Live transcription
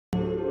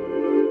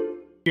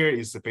here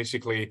is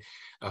basically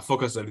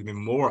focus a little bit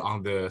more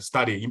on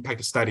the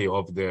impact study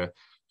of the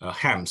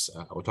HAMs.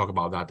 We'll talk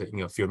about that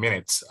in a few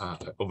minutes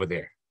over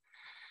there.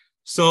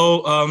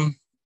 So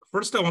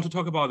first, I want to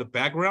talk about the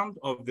background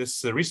of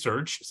this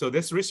research. So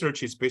this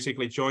research is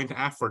basically joint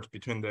effort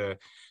between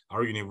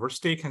our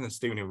university, Kansas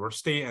State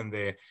University, and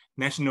the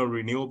National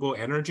Renewable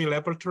Energy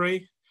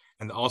Laboratory,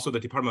 and also the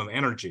Department of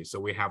Energy. So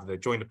we have the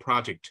joint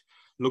project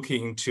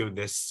looking into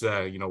this,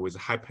 with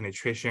high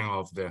penetration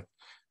of the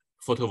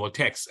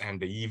photovoltaics and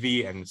the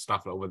EV and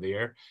stuff over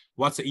there.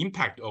 What's the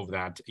impact of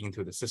that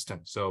into the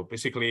system? So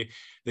basically,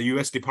 the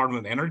U.S.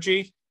 Department of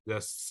Energy,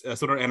 the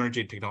Solar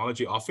Energy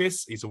Technology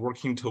Office, is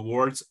working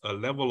towards a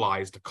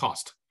levelized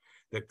cost.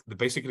 The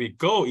basically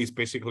goal is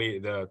basically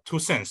the 2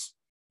 cents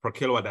per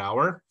kilowatt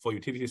hour for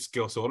utility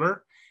scale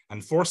solar,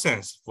 and 4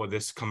 cents for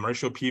this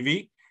commercial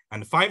PV,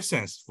 and 5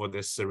 cents for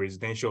this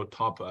residential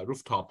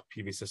rooftop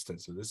PV system.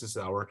 So this is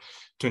our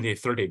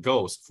 2030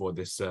 goals for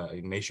this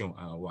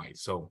nationwide.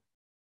 So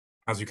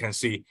as you can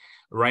see,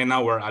 right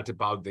now we're at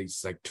about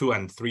this like 2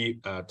 and 3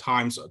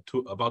 times,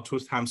 about 2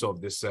 times of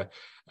this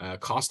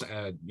cost,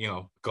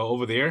 go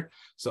over there.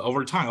 So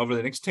over time, over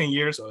the next 10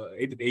 years,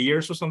 8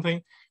 years or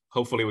something,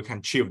 hopefully we can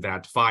achieve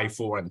that 5,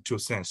 4, and 2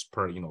 cents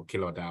per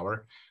kilowatt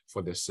hour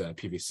for this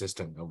PV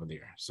system over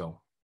there.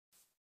 So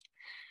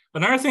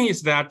another thing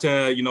is that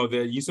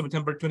in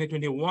September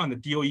 2021, the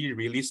DOE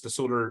released the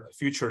Solar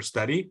Future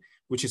Study,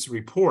 which is a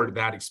report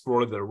that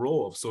explored the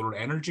role of solar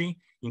energy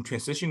in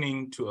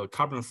transitioning to a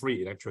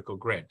carbon-free electrical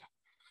grid.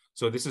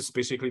 So this is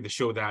basically to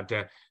show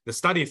that the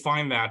study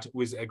find that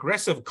with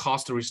aggressive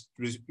cost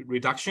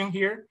reduction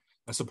here,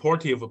 and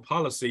supportive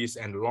policies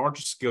and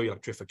large-scale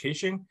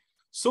electrification,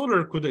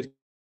 solar could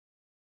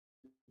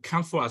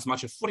account for as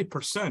much as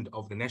 40%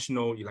 of the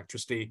national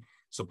electricity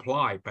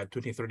supply by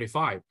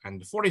 2035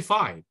 and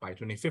 45 by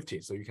 2050.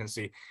 So you can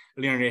see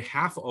nearly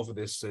half of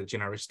this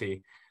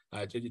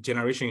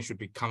generation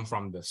should come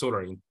from the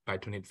solar by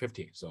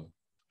 2050. So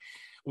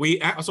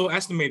we also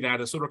estimate that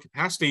the solar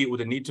capacity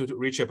would need to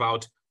reach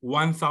about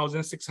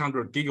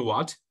 1,600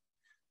 gigawatt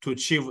to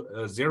achieve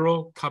a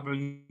zero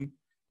carbon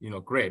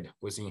grid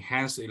with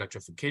enhanced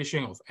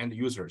electrification of end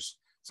users,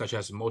 such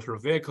as motor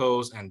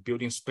vehicles and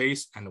building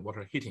space and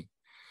water heating.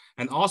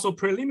 And also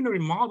preliminary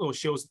model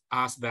shows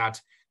us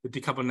that the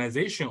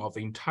decarbonization of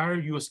the entire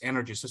US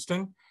energy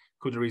system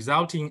could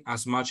result in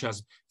as much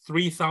as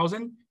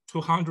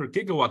 3,200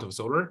 gigawatt of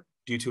solar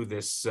due to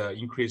this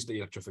increased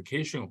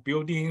electrification of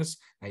buildings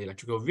and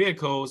electrical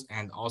vehicles,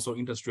 and also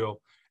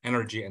industrial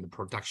energy and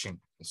production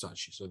and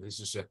such. So this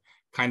is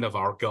kind of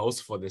our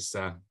goals for this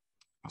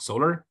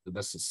solar.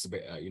 This is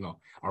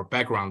our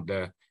background.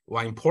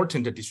 One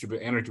important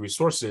distributed energy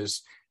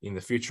resources in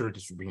the future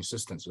distribution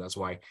system. So that's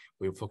why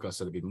we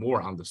focus a little bit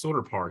more on the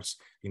solar parts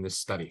in this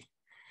study.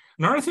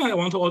 Another thing I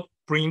want to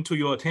bring to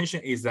your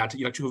attention is that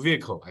electrical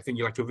vehicle. I think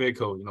electrical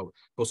vehicle,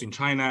 both in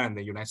China and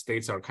the United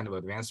States are kind of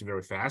advancing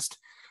very fast.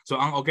 So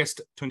on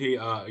August 9,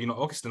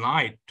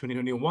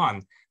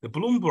 2021, the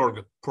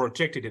Bloomberg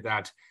projected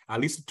that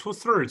at least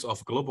 2/3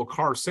 of global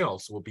car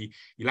sales will be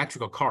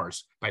electrical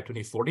cars by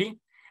 2040.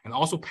 And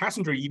also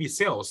passenger EV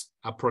sales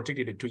are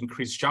projected to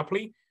increase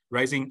sharply,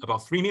 rising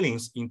about 3 million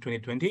in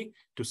 2020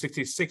 to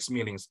 66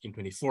 million in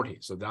 2040.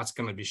 So that's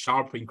going to be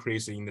sharp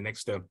increase in the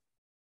next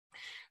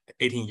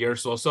 18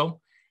 years or so.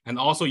 And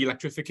also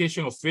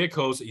electrification of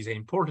vehicles is an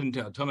important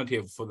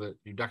alternative for the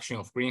reduction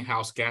of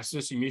greenhouse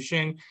gases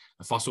emission,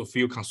 fossil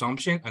fuel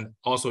consumption, and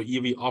also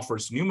EV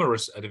offers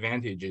numerous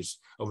advantages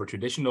over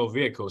traditional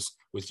vehicles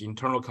with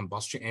internal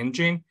combustion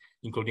engine,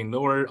 including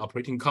lower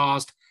operating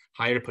cost,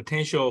 higher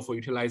potential for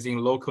utilizing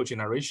local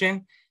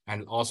generation,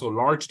 and also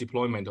large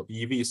deployment of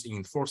EVs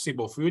in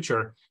foreseeable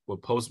future will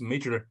pose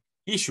major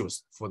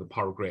issues for the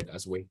power grid.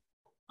 As we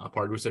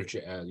power research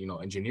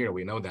engineer,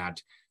 we know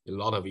that a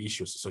lot of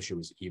issues associated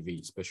with EV,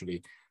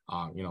 especially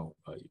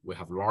we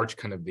have large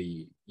kind of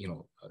the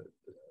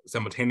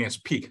simultaneous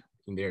peak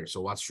in there.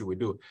 So what should we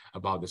do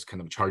about this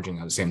kind of charging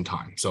at the same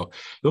time? So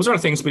those are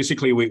things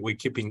basically we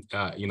keeping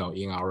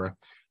in our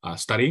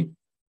study.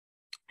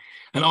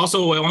 And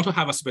also I want to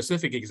have a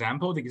specific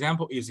example. The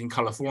example is in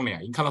California.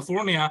 In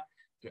California,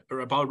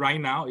 about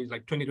right now, it's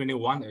like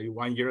 2021,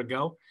 1 year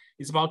ago,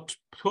 it's about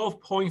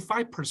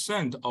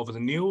 12.5% of the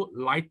new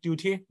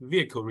light-duty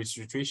vehicle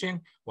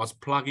registration was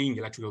plug-in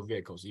electrical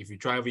vehicles. If you're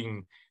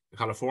driving the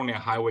California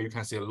highway, you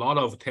can see a lot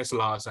of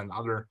Teslas and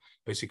other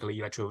basically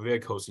electrical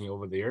vehicles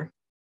over there.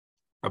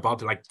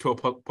 About like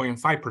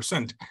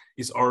 12.5%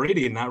 is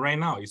already not right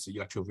now, it's an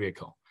electrical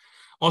vehicle.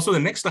 Also, the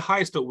next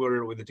highest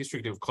were with the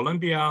District of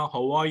Columbia,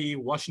 Hawaii,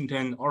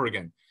 Washington,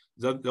 Oregon.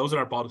 Those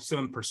are about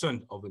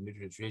 7% of the new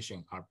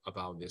registration are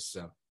about this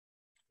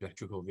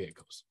electrical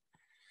vehicles.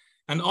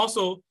 And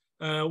also,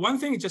 one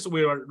thing just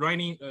we are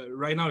running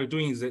right now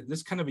doing is that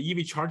this kind of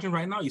EV charging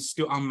right now is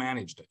still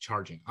unmanaged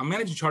charging.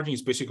 Unmanaged charging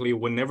is basically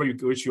whenever you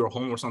go to your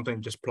home or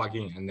something, just plug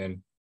in and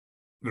then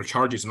your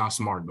charge is not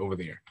smart over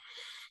there.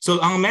 So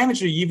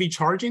unmanaged EV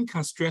charging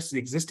can stress the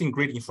existing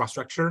grid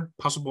infrastructure,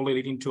 possibly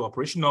leading to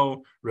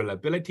operational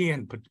reliability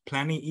and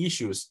planning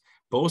issues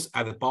both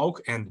at the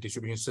bulk and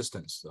distribution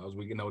systems. So as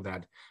we know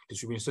that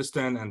distribution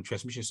system and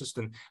transmission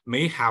system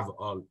may have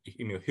a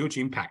huge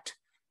impact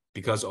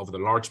because of the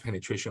large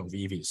penetration of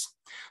EVs.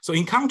 So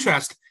in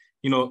contrast,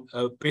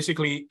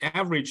 basically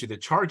average the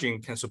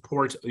charging can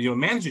support,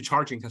 managed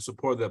charging can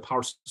support the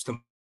power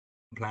system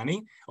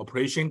planning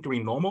operation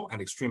during normal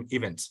and extreme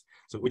events,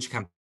 so which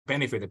can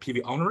benefit the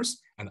PV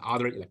owners and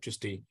other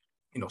electricity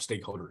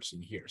stakeholders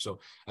in here. So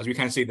as you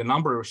can see, the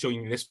number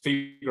showing in this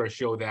figure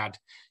show that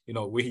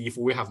if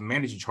we have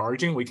managed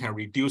charging, we can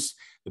reduce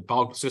the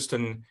bulk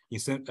system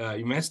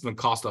investment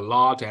cost a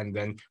lot, and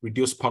then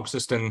reduce bulk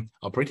system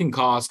operating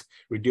cost,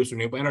 reduce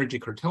renewable energy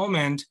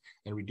curtailment,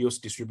 and reduce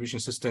distribution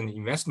system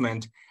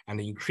investment,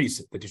 and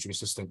increase the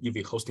distribution system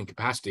EV hosting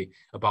capacity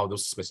about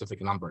those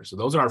specific numbers. So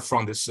those are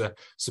from this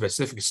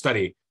specific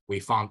study we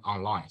found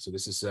online. So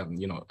this is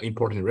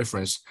important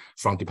reference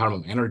from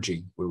Department of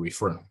Energy we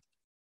refer.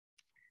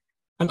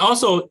 And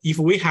also, if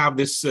we have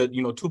this,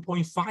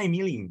 2.5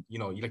 million,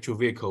 electric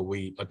vehicle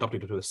we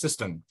adopted to the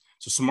system,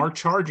 so smart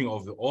charging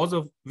of all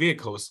the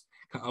vehicles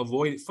can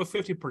avoid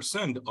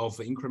 50% of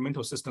the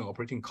incremental system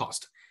operating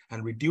cost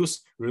and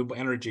reduce renewable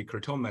energy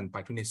curtailment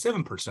by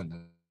 27%,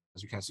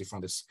 as you can see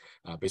from this,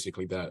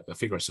 basically the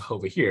figures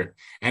over here,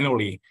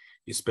 annually,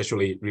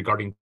 especially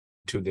regarding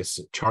to this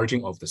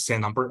charging of the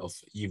same number of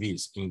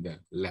EVs in the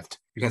left.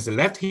 You can see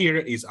left here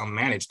is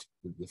unmanaged,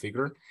 the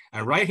figure,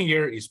 and right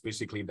here is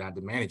basically that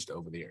managed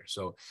over there.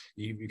 So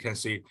you can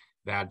see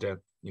that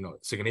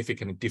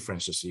significant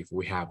differences if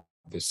we have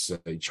this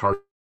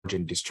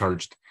charging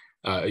discharged,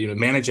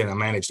 managed and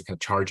unmanaged kind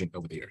of charging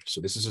over there. So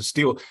this is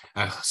still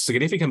a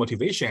significant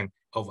motivation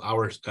of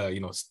our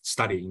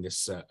study in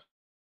this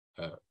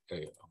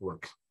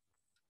work.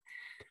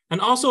 And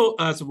also,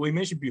 as we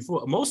mentioned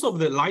before, most of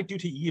the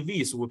light-duty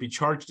EVs will be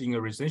charged in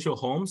residential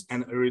homes,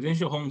 and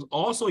residential homes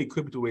also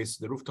equipped with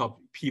the rooftop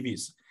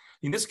PVs.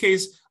 In this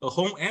case, a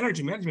home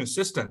energy management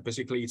system,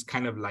 basically, it's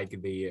kind of like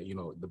the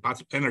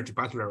energy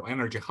butler or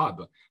energy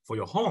hub for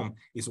your home,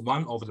 is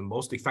one of the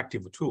most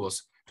effective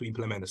tools to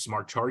implement the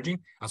smart charging,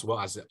 as well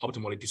as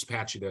optimally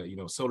dispatch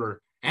the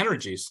solar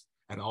energies,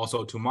 and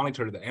also to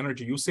monitor the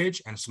energy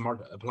usage and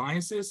smart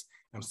appliances,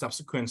 and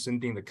subsequent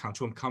sending the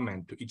control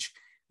command to each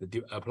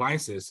the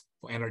appliances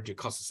for energy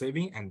cost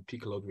saving and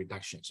peak load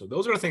reduction. So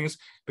those are things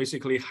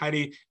basically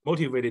highly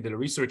motivated the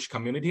research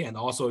community, and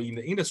also in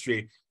the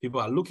industry,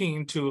 people are looking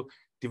into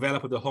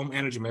develop the home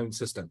energy management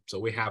system. So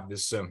we have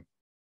this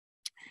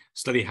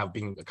study have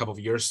been a couple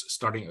of years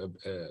starting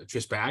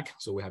trace back.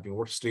 So we have been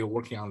still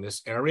working on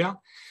this area.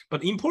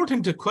 But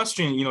important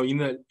question, in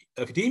the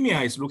academia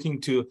is looking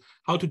to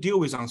how to deal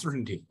with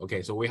uncertainty.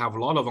 Okay, so we have a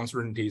lot of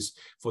uncertainties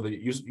for the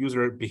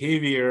user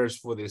behaviors,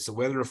 for this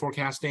weather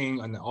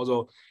forecasting, and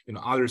also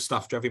other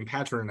stuff, driving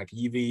pattern like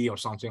EV or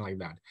something like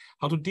that.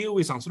 How to deal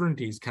with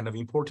uncertainty is kind of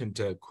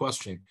important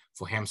question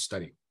for HAM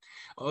study.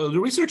 The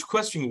research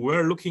question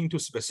we're looking to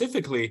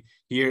specifically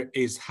here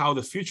is how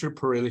the future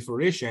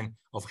proliferation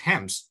of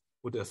HAMs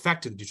would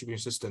affect the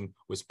distribution system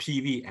with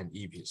PV and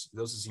EVs.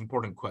 Those is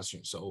important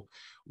questions. So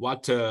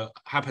what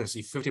happens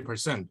if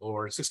 50%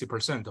 or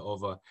 60%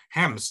 of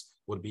HAMs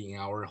would be in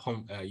our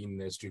home in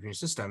the distribution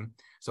system?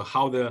 So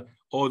how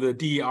all the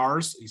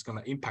DERs is going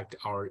to impact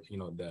our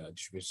the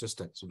distribution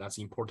system? So that's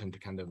important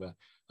kind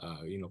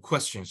of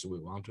questions we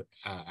want to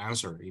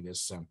answer in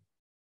this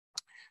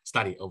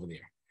study over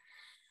there.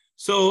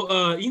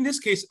 So in this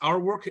case, our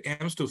work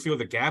aims to fill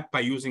the gap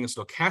by using a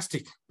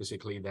stochastic,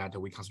 basically that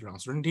we consider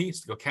uncertainty,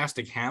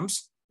 stochastic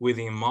HAMs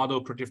within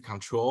model predictive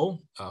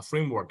control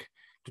framework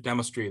to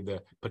demonstrate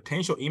the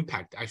potential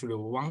impact. Actually,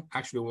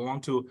 we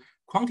want to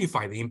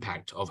quantify the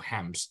impact of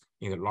HAMs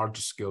in a large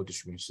scale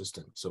distribution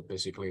system. So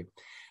basically,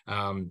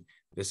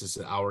 this is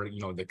our,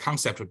 the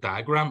conceptual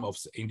diagram of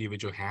the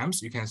individual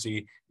HAMs. You can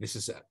see this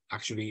is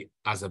actually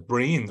as a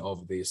brain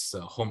of this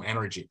home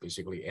energy.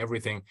 Basically,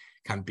 everything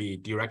can be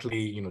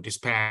directly,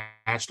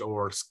 dispatched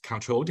or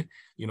controlled,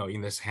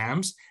 in this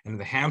HAMs. And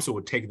the HAMs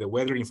will take the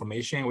weather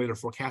information, weather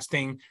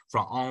forecasting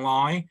from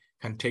online,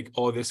 can take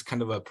all this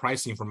kind of a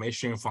price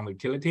information from the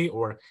utility,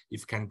 or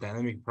if can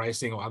dynamic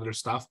pricing or other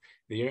stuff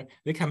there,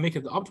 they can make the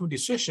optimal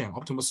decision,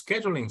 optimal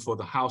scheduling for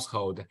the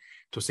household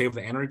to save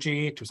the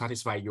energy, to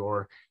satisfy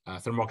your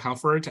thermal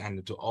comfort,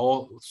 and to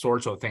all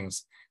sorts of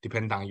things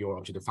depending on your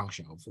objective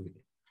function.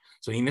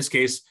 So in this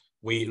case,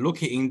 we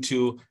look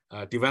into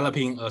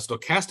developing a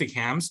stochastic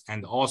HAMs,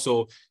 and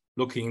also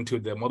looking into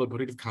the model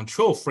predictive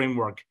control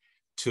framework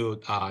to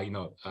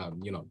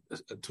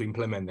to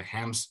implement the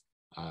HAMs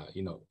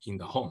in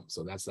the home.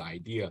 So that's the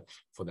idea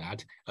for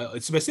that.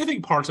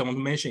 Specific parts I want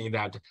to mention is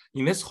that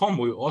in this home,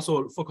 we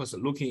also focus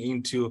looking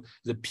into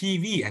the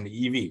PV and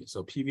EV.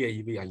 So PV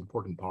and EV are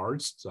important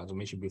parts. So as I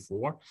mentioned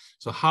before,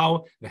 so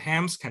how the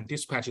HAMs can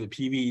dispatch the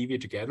PV, EV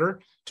together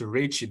to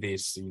reach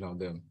this,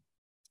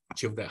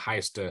 achieve the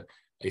highest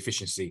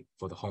efficiency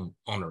for the home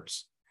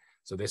owners.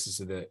 So this is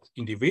the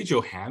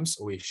individual HAMs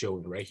we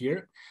showed right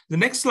here. The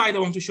next slide, I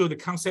want to show the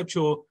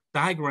conceptual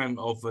diagram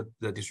of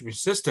the distribution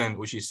system,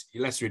 which is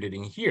illustrated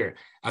in here.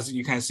 As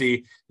you can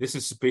see, this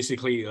is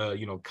basically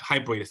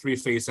hybrid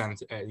three-phase and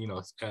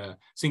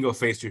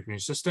single-phase distribution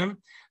system.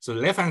 So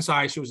the left-hand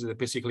side shows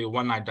basically a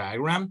one-line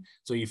diagram.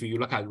 So if you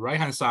look at the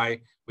right-hand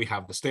side, we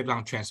have the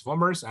step-down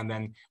transformers, and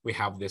then we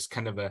have this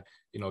kind of a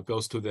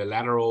goes to the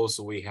laterals.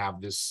 So we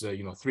have this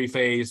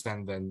three-phase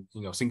and then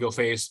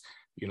single-phase.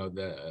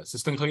 The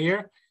system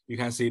here, you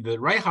can see the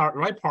right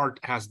part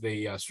has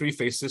the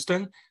three-phase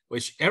system,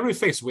 which every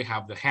phase we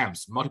have the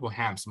HAMs, multiple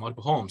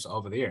homes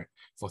over there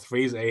for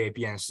phase A,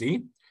 B, and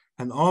C.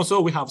 And also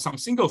we have some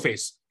single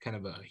phase kind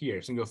of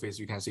here, single phase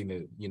you can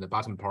see in the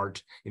bottom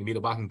part, in the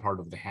middle bottom part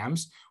of the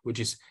HAMs, which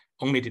is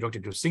only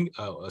directed to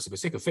a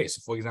specific phase.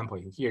 For example,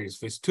 here is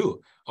phase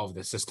 2 of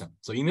the system.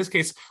 So in this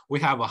case,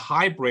 we have a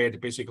hybrid,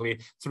 basically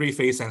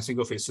three-phase and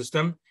single-phase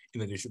system in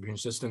the distribution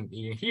system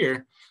in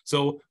here.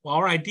 So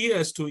our idea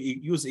is to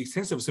use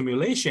extensive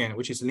simulation,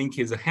 which is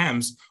linking the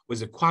HAMs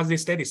with a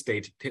quasi-steady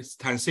state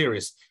time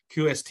series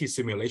QST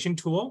simulation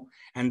tool,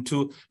 and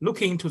to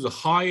look into the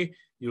high,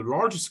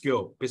 large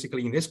scale.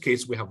 Basically, in this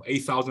case, we have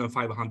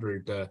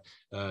 8,500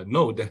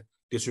 node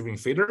distribution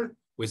feeder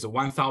with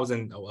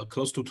 1,000 or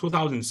close to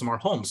 2,000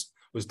 smart homes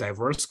with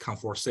diverse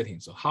comfort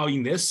settings. So how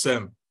in this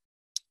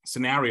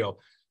scenario,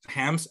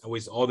 HAMs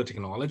with all the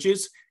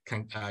technologies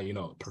can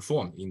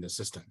perform in the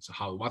system. So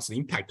what's the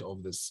impact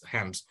of this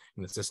HAMs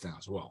in the system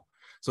as well?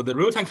 So the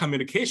real-time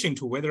communication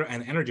to weather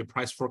and energy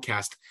price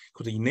forecast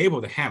could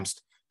enable the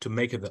HAMs to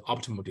make the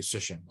optimal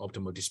decision,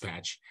 optimal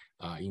dispatch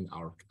in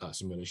our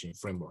simulation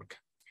framework.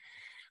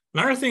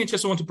 Another thing I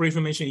just want to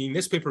briefly mention in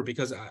this paper,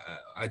 because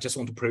I just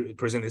want to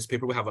present this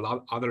paper, we have a lot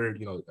of other,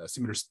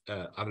 similar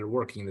other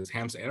work in this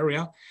HAMs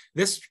area.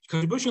 This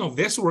contribution of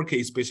this work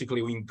is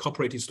basically we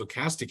incorporated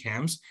stochastic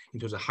HAMs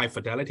into the high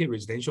fidelity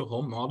residential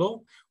home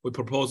model. We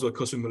propose a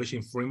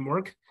co-simulation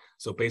framework.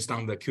 So based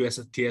on the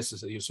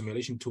QSTS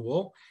simulation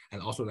tool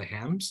and also the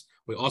HAMs,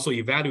 we also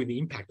evaluate the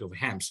impact of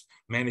HAMs,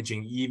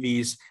 managing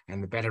EVs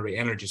and the battery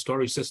energy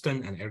storage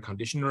system and air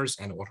conditioners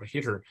and water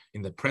heater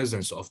in the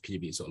presence of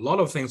PV. So a lot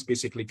of things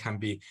basically can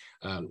be,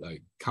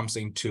 comes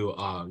into,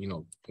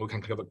 we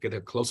can get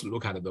a closer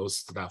look at those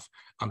stuff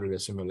under the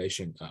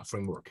simulation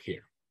framework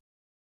here.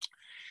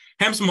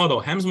 HAMs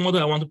model,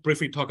 I want to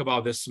briefly talk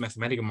about this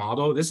mathematical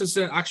model. This is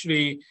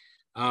actually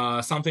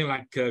something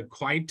like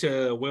quite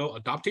well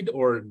adopted,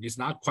 or it's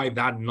not quite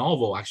that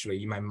novel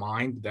actually in my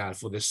mind that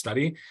for this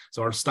study.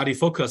 So our study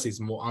focus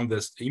is more on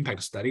this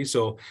impact study.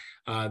 So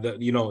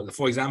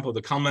for example,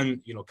 the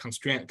common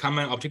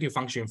common objective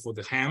function for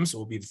the HAMs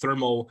will be the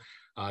thermal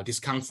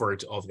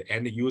discomfort of the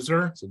end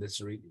user. So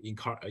this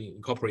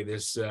incorporate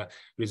this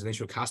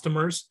residential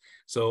customers.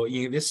 So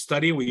in this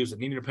study, we use a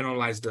linear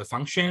penalized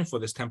function for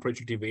this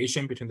temperature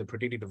deviation between the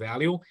predicted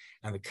value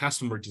and the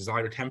customer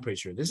desired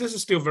temperature. This is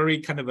still very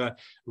kind of a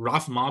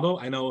rough model.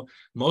 I know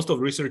most of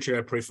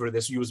researchers prefer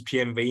this use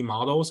PMV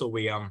model. So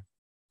we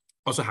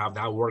also have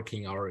that work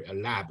in our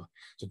lab.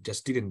 So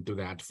just didn't do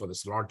that for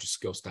this large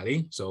scale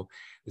study. So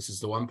this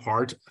is the one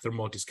part,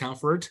 thermal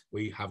discomfort.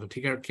 We have to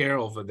take care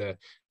of the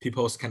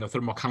people's kind of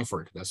thermal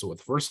comfort. That's what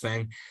the first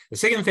thing. The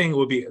second thing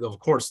will be, of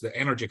course, the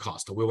energy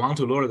cost. We want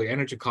to lower the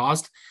energy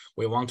cost.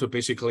 We want to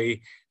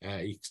basically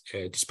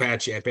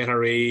dispatch a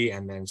battery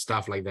and then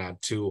stuff like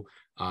that to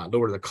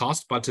lower the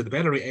cost. But the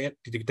battery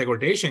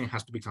degradation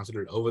has to be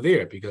considered over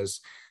there,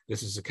 because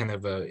this is a kind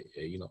of a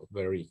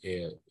very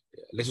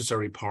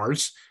necessary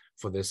parts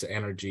for this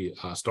energy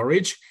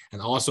storage.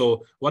 And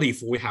also, what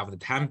if we have the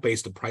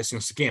time-based pricing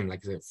scheme,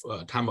 like the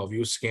time of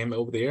use scheme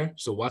over there?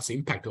 So what's the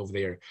impact over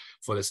there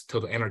for this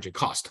total energy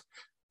cost?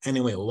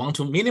 Anyway, we want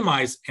to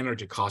minimize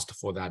energy cost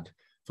for that,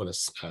 for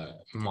this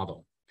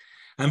model.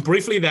 And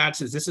briefly,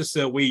 this is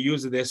we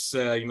use this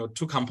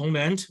two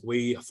component.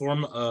 We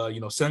form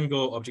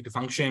single objective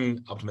function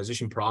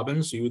optimization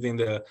problems using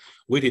the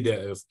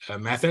weighted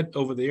method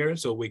over there.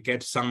 So we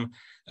get some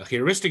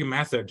heuristic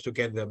method to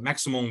get the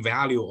maximum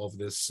value of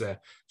this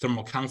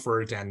thermal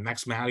comfort and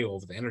max value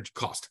of the energy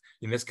cost.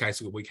 In this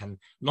case, we can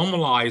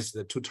normalize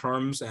the two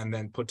terms and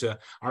then put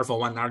alpha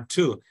 1, alpha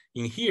 2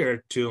 in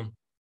here to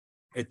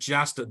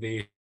adjust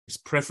the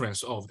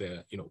preference of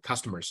the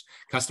customers.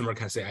 Customer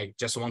can say, I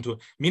just want to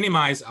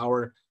minimize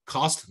our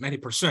cost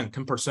 90%,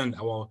 10%,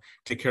 I will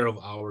take care of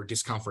our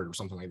discomfort or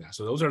something like that.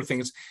 So those are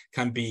things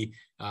can be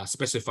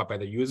specified by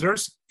the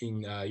users.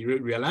 In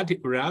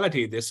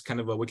reality, this kind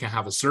of we can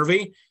have a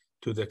survey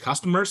to the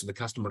customers. The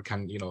customer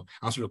can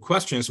answer the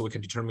questions, so we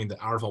can determine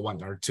the alpha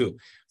 1, alpha 2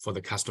 for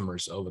the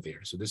customers over there.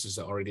 So this is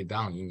already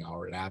done in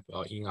our lab,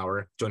 in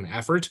our joint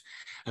effort.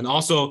 And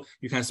also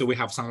you can see we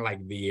have something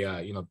like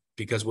the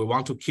because we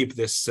want to keep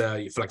this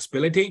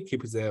flexibility,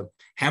 keep the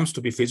HAMs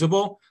to be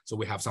feasible. So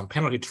we have some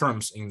penalty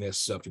terms in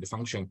this objective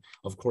function.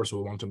 Of course,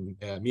 we want to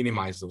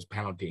minimize those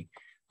penalty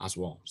as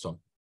well. So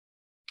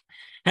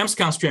HAMs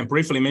constraint,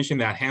 briefly mentioned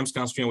that HAMs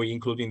constraint, we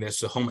include in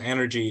this home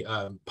energy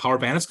power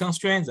balance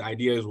constraint. The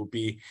idea will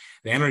be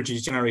the energy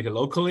is generated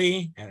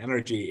locally and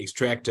energy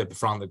extracted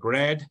from the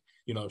grid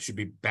should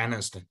be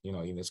balanced,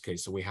 in this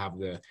case. So we have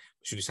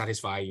should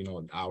satisfy,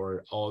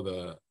 all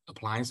the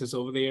appliances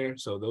over there.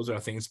 So those are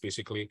things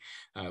basically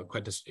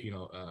quite,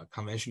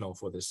 conventional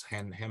for this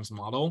HAMS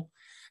model.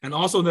 And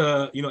also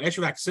the,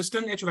 HVAC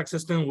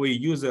system, we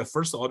use a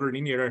first order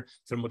linear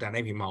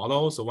thermodynamic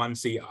model. So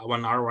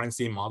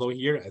 1R1C model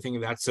here. I think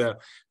that's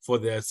for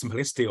the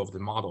simplicity of the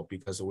model,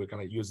 because we're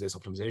going to use this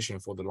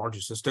optimization for the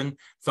larger system,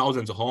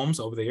 thousands of homes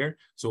over there.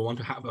 So we want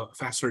to have a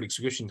faster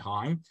execution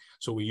time.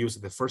 So we use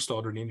the first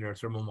order linear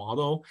thermal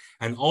model.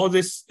 And all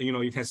this,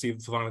 you can see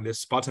from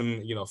this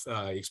bottom,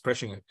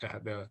 expression,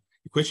 the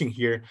equation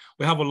here,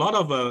 we have a lot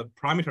of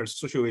parameters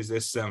associated with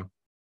this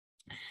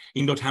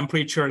indoor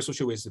temperature,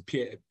 associated with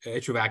the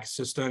HVAC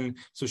system,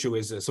 associated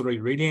with solar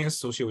irradiance,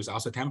 associated with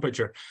outside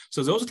temperature.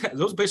 So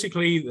those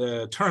basically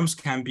the terms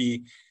can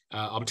be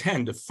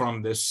obtained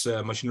from this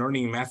machine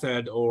learning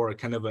method or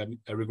kind of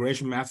a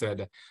regression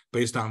method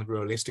based on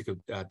realistic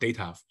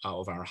data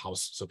of our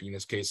house. So in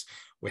this case,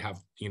 we have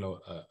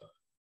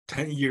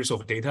 10 years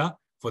of data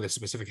for the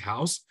specific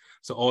house.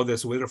 So all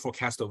this weather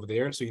forecast over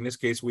there. So in this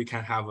case, we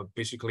can have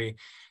basically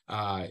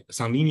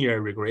some linear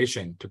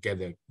regression to get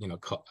the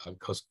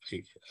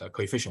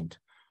coefficient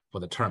for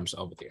the terms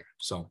over there.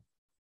 So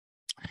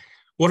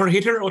water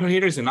heater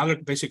is another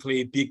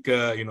basically big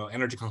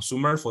energy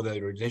consumer for the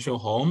residential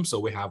home. So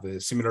we have a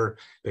similar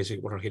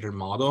basic water heater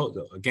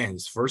model. Again,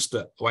 it's first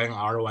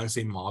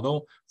 1R1C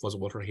model for the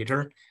water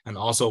heater, and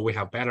also we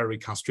have battery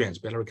constraints.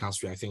 Battery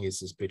constraint, I think,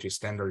 is basically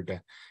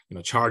standard,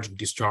 charge,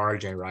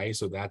 discharge, and right.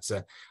 So that's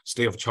a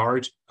state of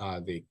charge.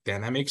 The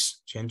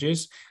dynamics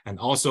changes, and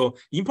also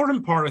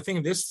important part. I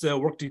think this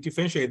work to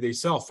differentiate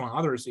itself from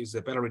others is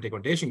the battery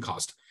degradation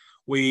cost.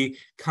 We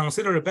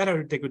consider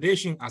battery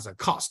degradation as a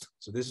cost.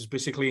 So this is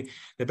basically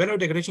the battery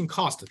degradation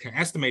cost can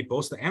estimate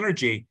both the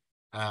energy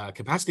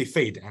capacity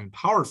fade and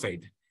power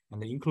fade,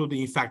 and include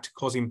the effect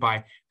caused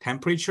by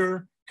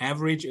temperature,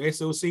 average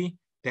SOC,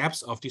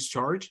 depth of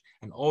discharge,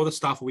 and all the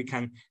stuff. We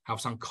can have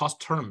some cost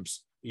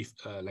terms, if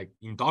like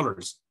in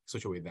dollars,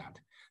 associated with that.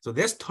 So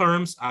these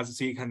terms, as you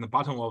see in the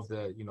bottom of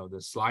the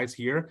the slides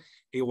here,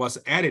 it was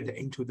added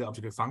into the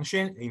objective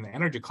function in the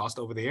energy cost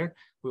over there.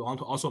 We want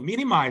to also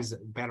minimize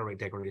battery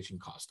degradation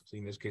cost. So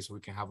in this case,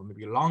 we can have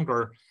maybe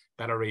longer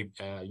battery,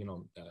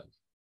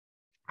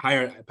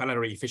 higher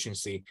battery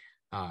efficiency,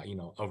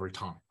 over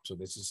time. So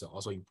this is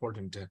also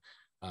important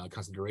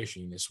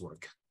consideration in this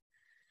work.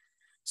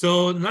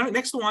 So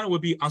next one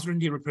would be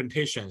uncertainty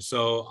representation.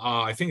 So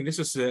I think this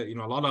is a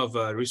lot of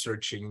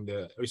researcher in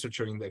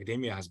the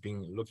academia has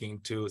been looking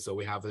into. So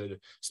we have the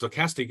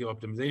stochastic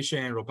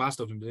optimization, robust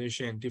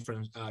optimization,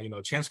 different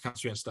chance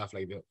constraint stuff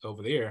like that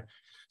over there.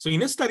 So in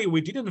this study, we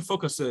didn't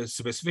focus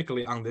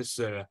specifically on this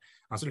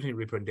uncertainty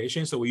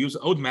representation. So we use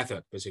old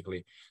method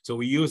basically. So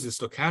we use the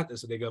stochastic,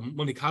 so like a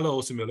Monte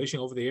Carlo simulation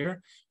over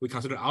there. We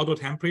consider outdoor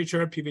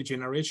temperature, PV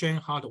generation,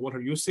 hot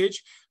water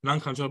usage,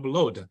 non-controllable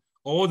load.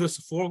 All this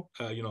four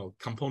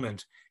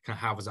component can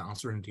have the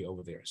uncertainty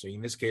over there. So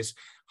in this case,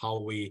 how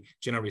we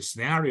generate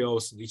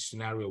scenarios, each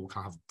scenario will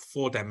can have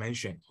 4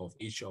 dimensions of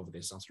each of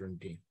these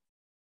uncertainty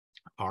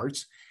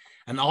parts.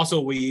 And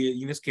also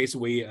in this case,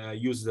 we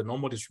use the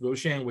normal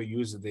distribution. We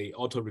use the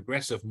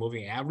auto-regressive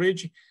moving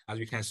average. As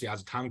you can see,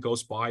 as time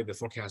goes by, the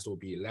forecast will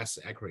be less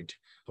accurate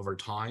over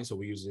time. So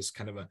we use this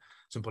kind of a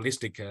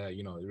simplistic,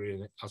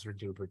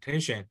 uncertainty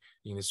representation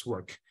in this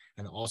work.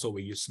 And also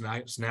we use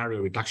scenario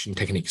reduction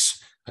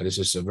techniques. This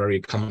is a very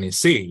commonly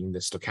seen in the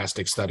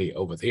stochastic study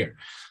over there.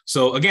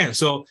 So again,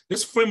 so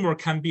this framework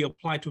can be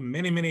applied to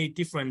many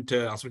different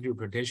uncertainty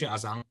representation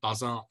as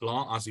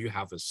long as you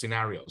have the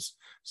scenarios.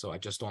 So I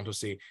just want to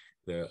say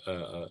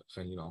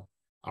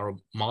our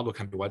model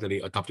can be widely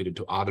adopted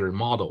to other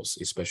models,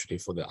 especially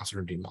for the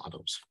uncertainty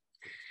models.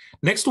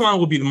 Next one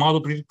will be the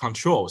model predictive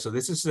control. So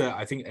this is,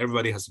 I think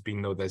everybody has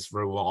been know this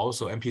very well.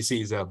 So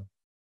MPC is a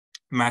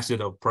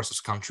method of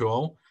process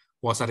control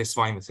while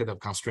satisfying the set of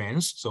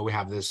constraints. So we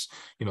have this,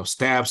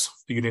 steps,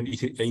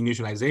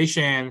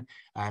 initialization,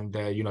 and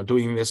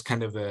doing this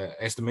kind of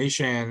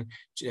estimation,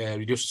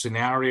 reduce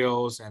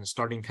scenarios, and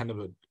starting kind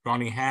of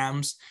running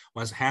HAMS.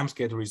 Once HAMS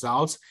get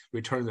results,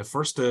 return the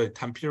first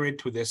time period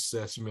to this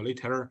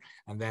simulator,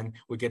 and then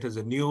we get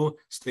the new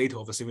state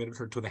of the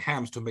simulator to the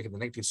HAMS to make the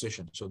next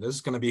decision. So this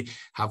is going to be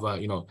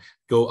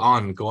go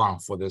on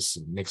for this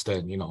next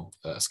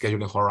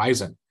scheduling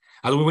horizon.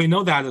 As we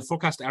know that the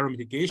forecast error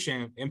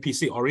mitigation,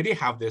 MPC already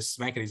have this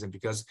mechanism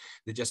because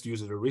they just use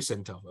the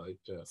recent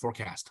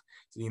forecast.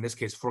 So in this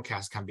case,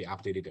 forecast can be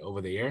updated over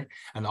there.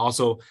 And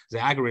also the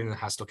algorithm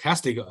has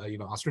stochastic,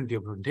 uncertainty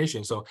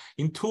representation. So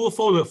in two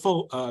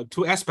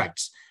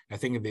aspects, I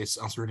think this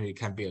uncertainty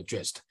can be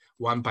addressed.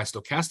 One by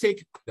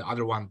stochastic, the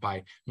other one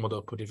by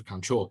model predictive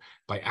control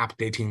by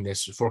updating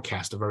this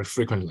forecast very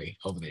frequently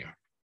over there.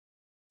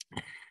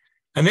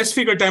 And this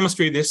figure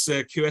demonstrates this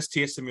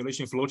QSTS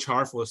simulation flow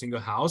chart for a single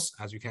house.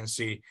 As you can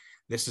see,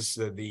 this is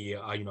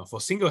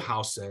for single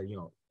house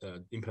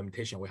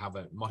implementation. We have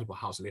a multiple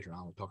house later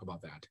on. We'll talk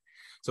about that.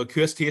 So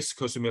QSTS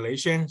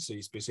co-simulation. So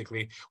it's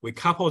basically we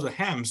couple the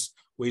HAMS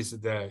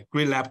with the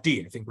Grid Lab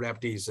D. I think Grid Lab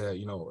D is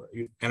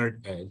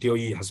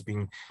DOE has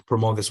been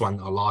promoting this one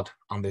a lot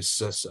on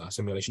this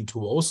simulation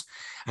tools,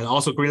 and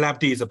also Grid Lab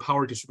D is a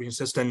power distribution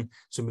system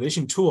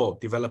simulation tool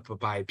developed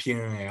by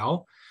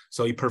PNL.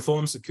 So it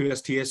performs the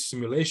QSTS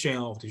simulation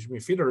of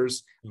distribution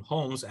feeders in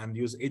homes and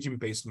use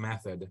agent-based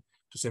method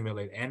to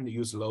simulate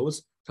end-use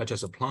loads such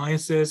as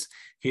appliances,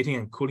 heating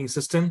and cooling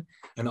system,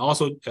 and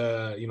also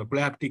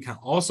GridLab can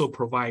also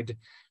provide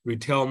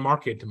retail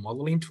market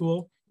modeling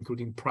tool,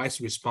 including price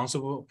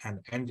responsible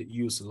and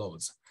end-use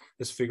loads.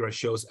 This figure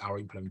shows our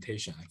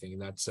implementation. I think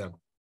that's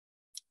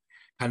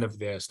kind of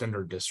the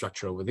standard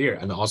structure over there,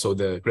 and also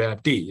the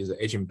GridLab is an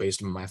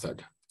agent-based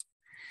method.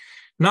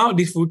 Now,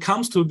 if it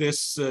comes to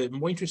this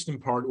more interesting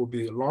part, will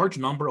be a large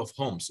number of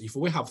homes. If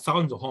we have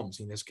thousands of homes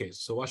in this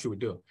case, so what should we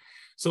do?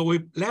 So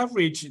we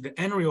leverage the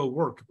NREL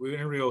work with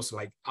NRELs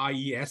like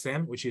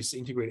IESM, which is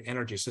Integrated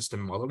Energy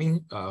System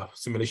Modeling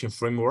Simulation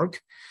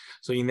Framework.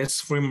 So in this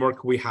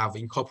framework, we have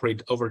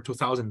incorporated over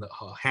 2,000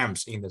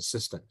 HAMs in the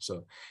system.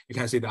 So you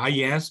can see the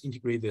IES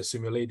integrate the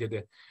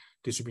simulated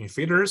distribution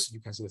feeders. You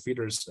can see the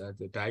feeders,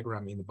 the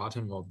diagram in the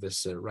bottom of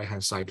this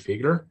right-hand side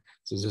figure.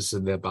 So this is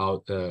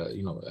about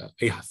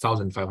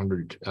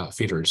 8,500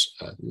 feeders,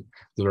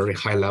 the very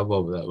high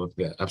level of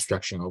the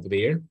abstraction over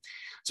there.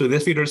 So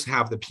these feeders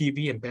have the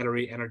PV and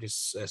battery energy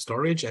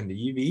storage and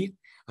the EV,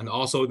 and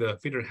also the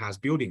feeder has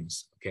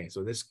buildings. Okay,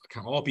 so this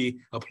can all be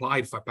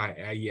applied by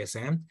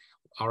IESM.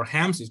 Our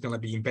HAMS is going to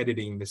be embedded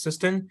in the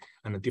system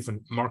and a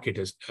different market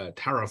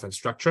tariff and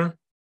structure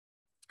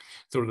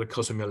through the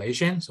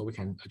co-simulation, so we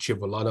can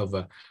achieve a lot of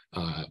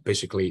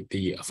basically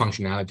the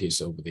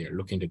functionalities over there,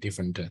 looking at the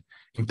different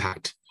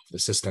impact of the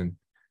system,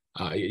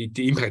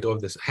 the impact of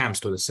this HAMS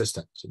to the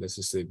system. So this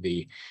is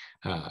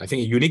I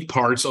think unique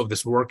parts of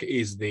this work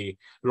is the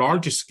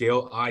large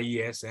scale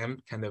IESM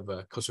kind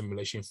of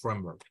co-simulation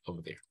framework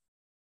over there.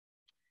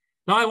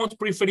 Now I want to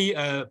briefly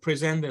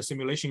present the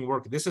simulation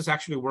work. This is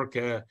actually work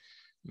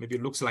maybe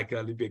it looks like a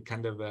little bit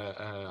kind of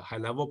high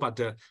level, but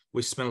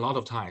we spend a lot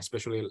of time,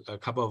 especially a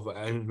couple of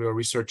NREL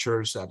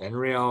researchers at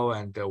NREL,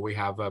 and we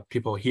have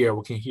people here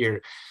working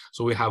here.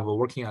 So we have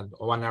working at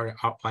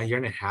 1 year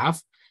and a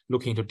half,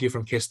 looking into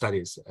different case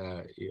studies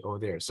over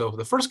there. So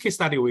the first case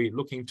study we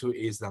look into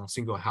is the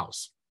single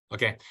house.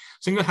 Okay,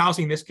 single house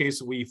in this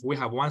case, if we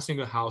have one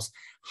single house,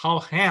 how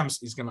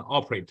HAMS is going to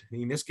operate.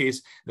 In this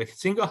case, the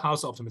single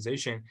house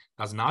optimization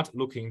does not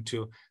look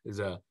into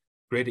the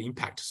great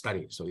impact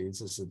study. So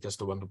this is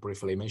just want to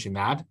briefly mention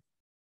that.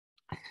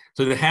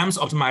 So the HAMS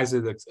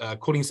optimizes the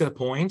cooling set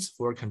points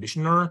for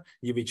conditioner,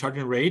 EV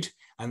charging rate,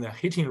 and the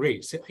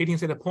heating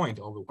set point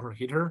of the water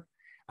heater,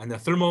 and the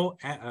thermal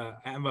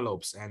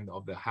envelopes and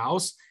of the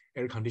house,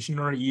 air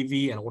conditioner,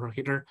 EV, and water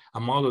heater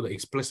are modeled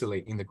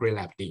explicitly in the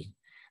GridLab D.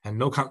 And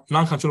no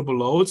non-controllable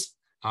loads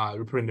are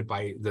represented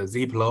by the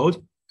ZIP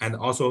load, and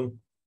also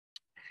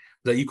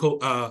the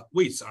equal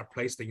weights are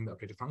placed in the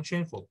predictive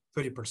function for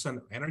 30%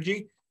 of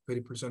energy,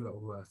 30%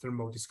 of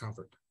thermal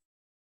discomfort.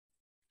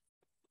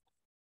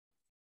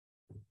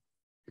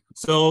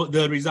 So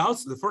the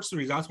results, the first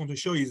results I want to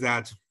show is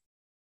that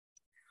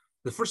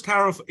the first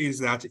tariff is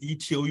that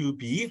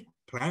ETOUB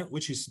plan,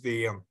 which is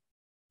the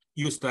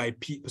used by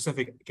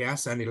Pacific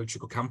Gas and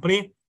Electrical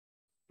Company.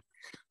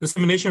 The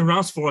simulation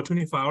runs for a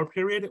 24-hour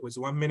period with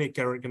 1 minute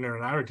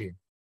granularity.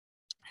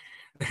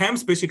 The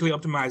HAMS basically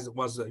optimized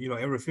was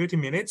every 50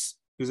 minutes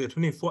with a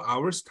 24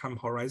 hours time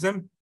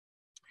horizon.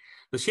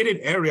 The shaded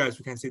area, as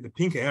you can see, the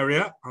pink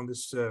area on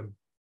this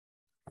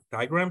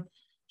diagram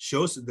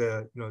shows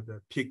the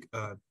the peak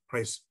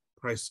price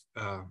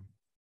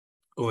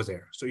over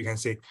there. So you can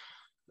see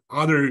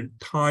other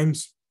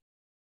times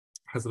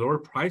has lower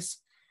price.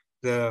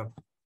 The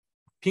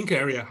pink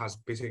area has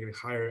basically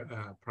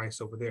higher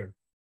price over there.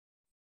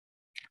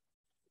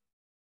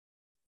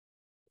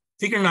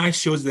 Figure 9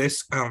 shows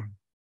this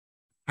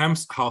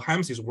HAMS, how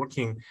HAMS is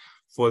working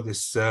for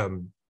this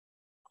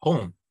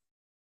home.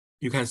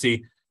 You can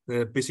see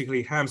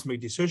basically HAMS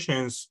make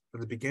decisions at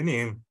the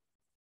beginning.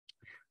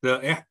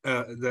 The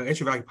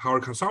HVAC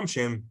power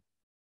consumption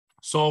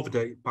solved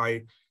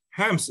by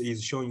HAMS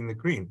is shown in the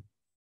green.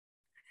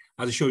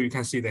 As I show you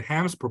can see the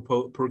HAMS per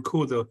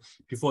cool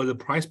before the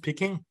price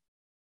picking,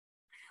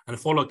 and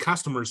follow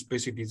customers'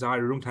 basic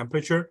desired room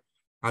temperature,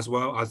 as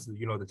well as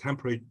the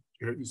temperature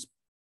is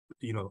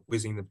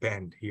within the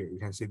band here. You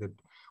can see that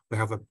we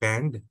have a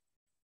band,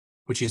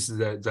 which is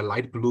the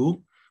light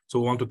blue. So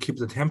we want to keep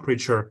the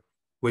temperature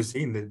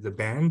within the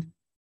band.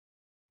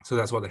 So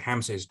that's what the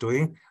HAMS is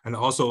doing. And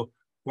also,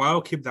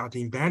 while keep that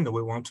in band,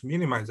 we want to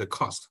minimize the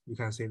cost. You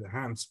can see the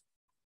HAMS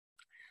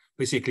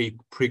basically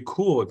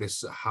pre-cool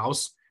this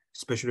house,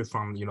 especially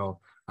from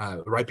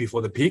right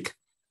before the peak,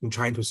 and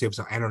trying to save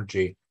some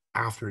energy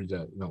after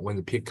the when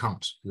the peak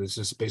comes. This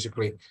is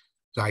basically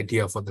the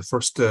idea for the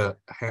first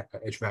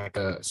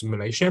HVAC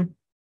simulation.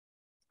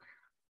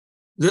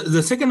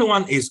 The second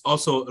one is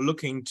also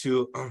looking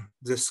to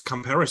this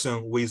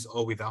comparison with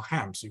or without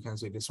HAMS. You can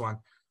see this one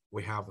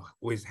we have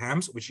with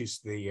HAMS, which is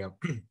the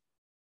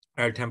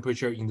air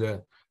temperature in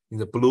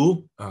the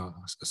blue,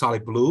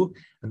 solid blue,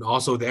 and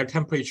also the air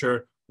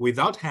temperature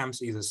without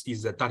HAMS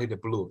is the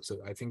dotted blue. So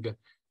I think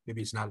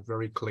maybe it's not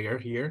very clear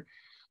here.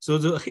 So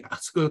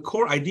the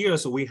core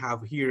ideas we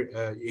have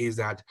here is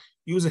that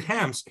use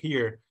HAMS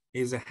here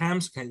is the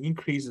HAMS can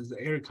increase the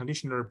air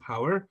conditioner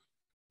power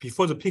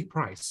before the peak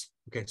price.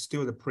 Okay,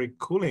 still the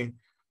pre-cooling,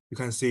 you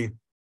can see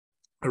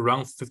around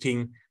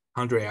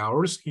 1500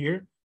 hours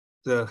here.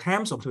 The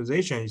HAMS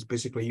optimization is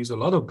basically use a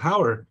lot of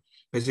power,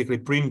 basically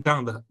bring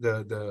down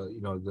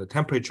the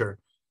temperature.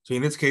 So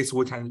in this case,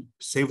 we can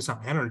save some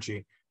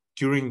energy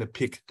during the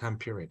peak time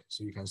period.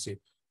 So you can see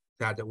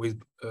that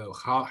with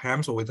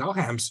HAMS or without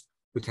HAMS,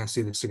 we can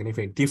see the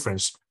significant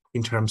difference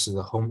in terms of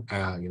the home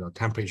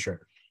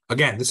temperature.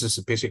 Again, this is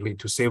basically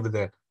to save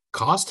the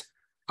cost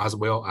as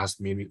well as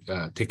maybe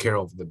take care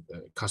of the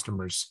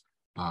customers'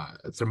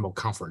 thermal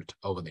comfort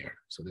over there.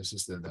 So this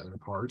is the other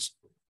parts.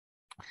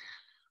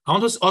 I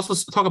want to also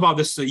talk about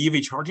this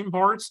EV charging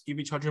parts.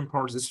 EV charging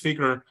parts, this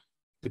figure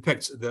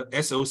depicts the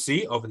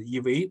SOC of the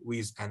EV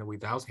with and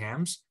without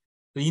HAMS.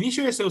 The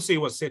initial SOC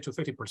was set to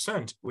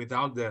 50%.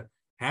 Without the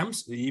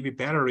HAMS, the EV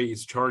battery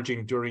is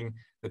charging during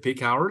the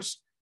peak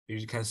hours.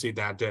 You can see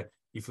that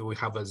if we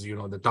have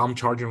the dumb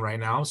charging right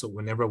now, so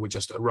whenever we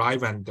just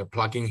arrive and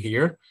plug in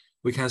here,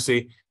 we can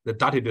see the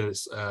dotted,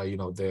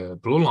 the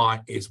blue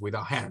line is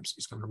without HAMS.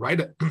 It's going to write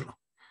it,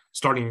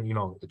 starting,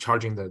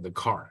 charging the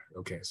car.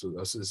 Okay, so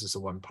this is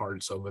one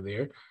part over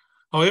there.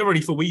 However,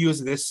 if we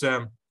use this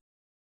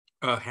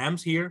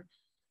HAMS here,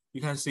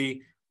 you can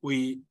see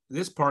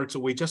this part, so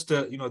we just,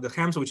 the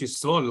HAMS, which is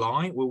slow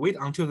line, we wait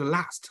until the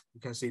last.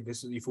 You can see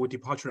this, if we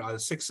departure at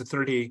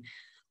 6:30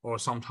 or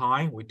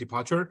sometime with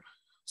departure.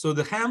 So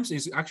the HAMS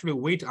is actually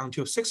wait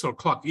until 6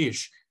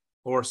 o'clock-ish,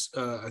 or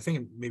I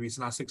think maybe it's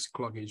not 6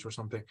 o'clock-ish or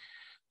something,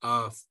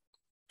 to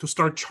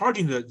start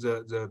charging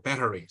the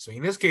battery. So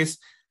in this case,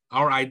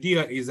 our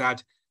idea is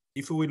that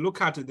if we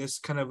look at this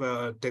kind of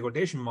a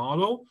degradation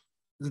model,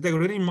 the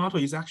degradation model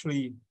is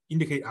actually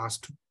indicate us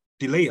to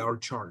delay our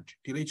charge.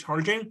 Delay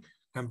charging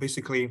and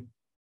basically,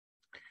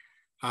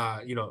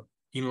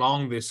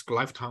 along this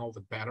lifetime of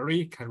the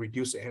battery can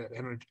reduce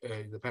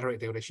the battery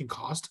degradation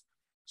cost.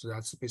 So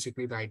that's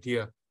basically the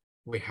idea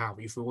we have.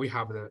 If we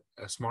have the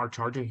smart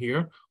charging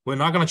here, we're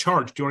not going to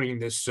charge during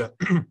this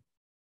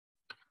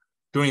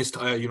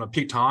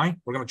peak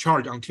time. We're going to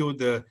charge until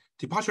the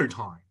departure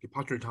time.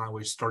 Departure time,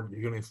 we start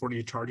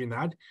fully charging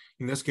that.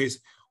 In this case,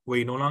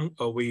 we not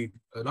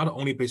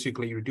only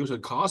basically reduce the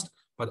cost,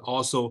 but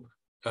also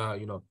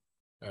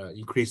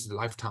increase the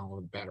lifetime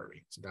of the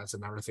battery. So that's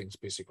another thing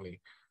basically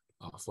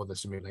for the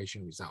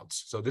simulation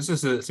results. So this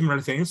is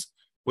similar things.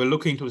 We're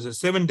looking to the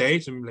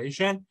 7-day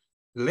simulation.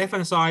 The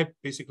left-hand side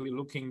basically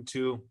looking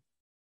to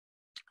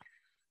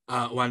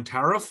one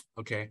tariff.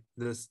 Okay,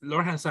 the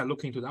lower-hand side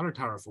looking to the other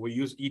tariff. We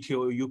use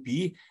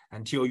ETOUB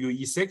and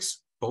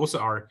TOUE6. Both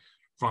are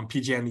from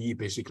PG&E,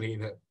 basically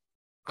the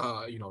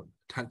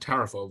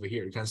tariff over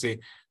here. You can see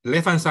the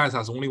left-hand side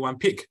has only one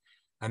peak,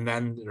 and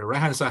then the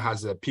right-hand side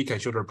has a peak and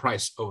shoulder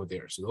price over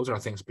there. So those are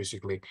things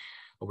basically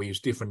we use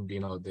different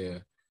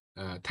the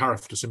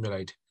tariff to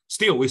simulate.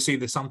 Still, we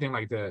see something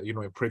like the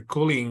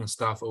pre-cooling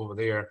stuff over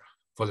there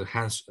for the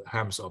HAMS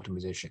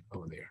optimization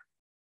over there.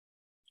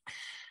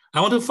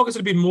 I want to focus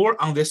a bit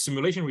more on the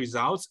simulation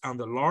results on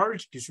the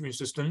large distribution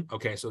system.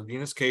 Okay, so in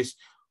this case,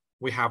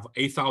 we have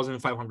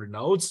 8,500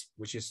 nodes,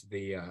 which is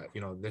the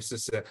this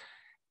is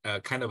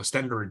a kind of a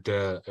standard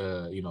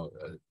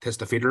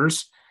test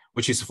filters,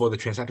 which is for the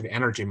transactive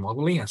energy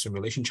modeling and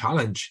simulation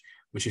challenge,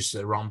 which is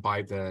run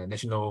by the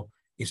National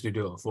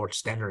Institute for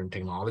Standard and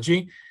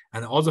Technology.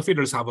 And all the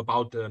filters have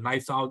about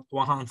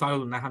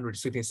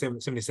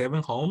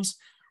 1,977 homes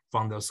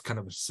from this kind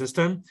of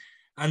system.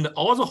 And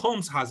all the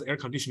homes has air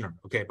conditioner,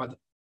 okay, but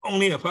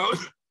only about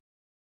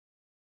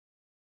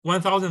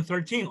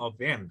 1,013 of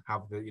them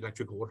have the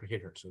electrical water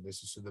heater. So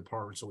this is the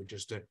part, so we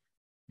just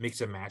mix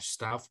and match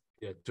stuff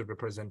to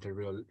represent a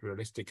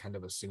realistic kind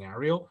of a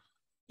scenario.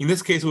 In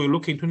this case, we're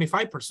looking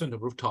 25%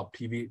 of rooftop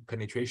PV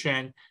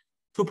penetration,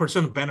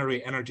 2%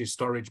 battery energy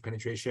storage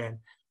penetration,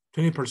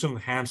 20%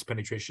 of HAMS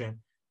penetration,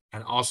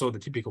 and also the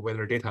typical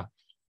weather data.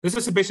 This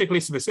is basically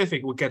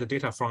specific. We get the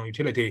data from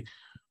utility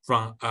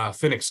from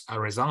Phoenix,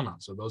 Arizona.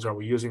 So those are,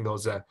 we're using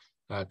those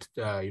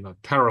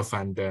tariff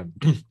and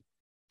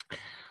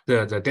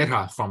the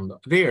data from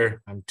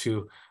there and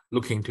to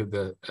look into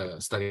the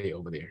study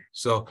over there.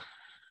 So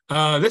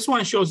this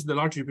one shows the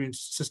large distribution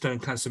system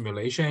kind of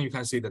simulation. You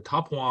can see the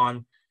top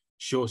one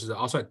shows the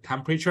outside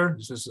temperature.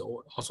 This is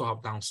also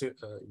have down,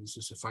 this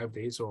is 5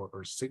 days or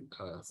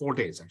 4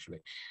 days actually.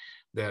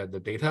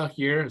 The data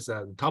here is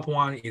the top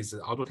one is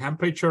the outdoor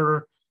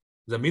temperature.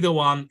 The middle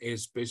one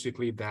is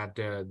basically that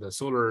the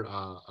solar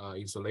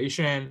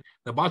installation.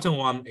 The bottom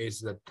one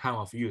is the time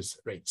of use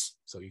rates.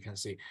 So you can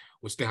see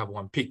we still have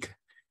one peak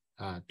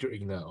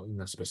during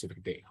the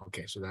specific day.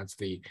 Okay, so that's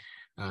the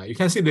you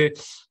can see the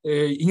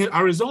in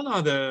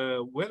Arizona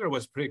the weather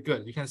was pretty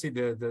good. You can see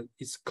the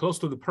it's close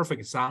to the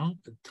perfect sun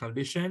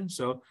condition.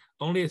 So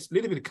only a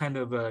little bit kind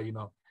of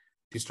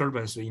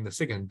disturbance in the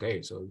second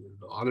day. So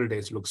the other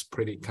days looks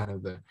pretty kind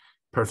of the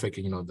perfect,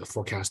 the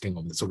forecasting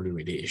of the solar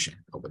radiation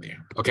over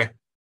there. Okay.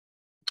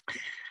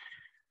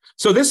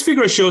 So this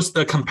figure shows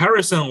the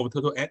comparison of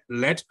total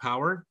LED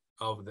power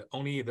of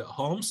only the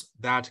homes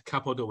that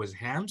coupled with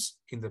HAMS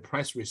in the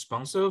price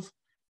responsive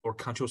or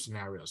control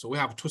scenario. So we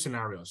have two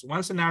scenarios.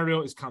 One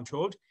scenario is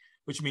controlled,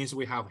 which means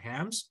we have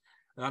HAMS.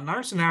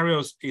 Another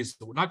scenario is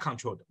not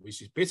controlled,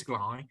 which is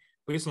baseline.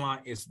 Baseline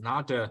is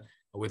not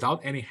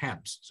without any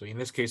HAMS. So in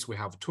this case, we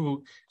have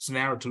two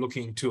scenarios to look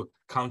into: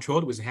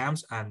 controlled with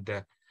HAMS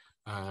and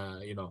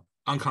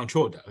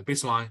uncontrolled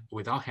baseline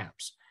without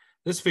HAMS.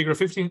 This figure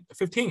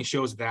 15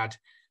 shows that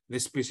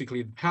this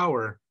basically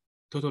power,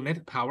 total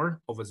net power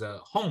over the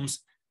homes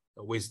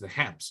with the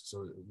HAMS.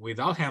 So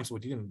without HAMS, we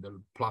didn't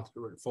plot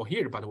for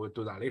here, but we'll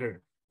do that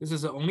later. This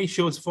is only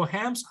shows for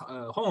HAMS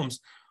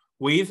homes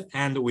with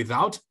and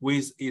without.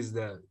 With is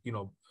the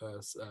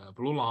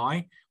blue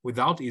line.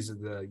 Without is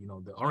the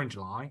the orange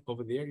line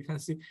over there. You can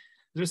see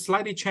there's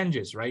slightly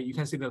changes, right? You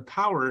can see the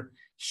power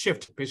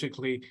shift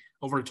basically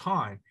over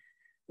time.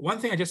 One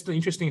thing, the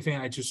interesting thing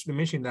I just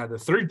mentioned that the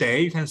third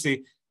day, you can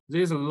see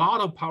there's a lot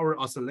of power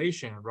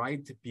oscillation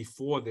right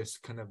before this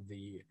kind of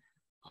the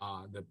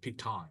peak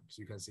time. So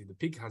you can see the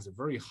peak has a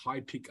very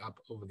high peak up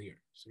over there.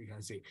 So you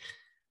can see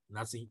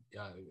that's a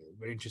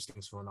very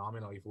interesting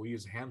phenomenon. If we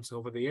use HAMS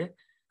over there,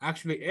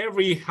 actually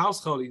every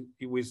household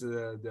with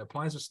the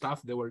appliance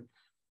stuff, they were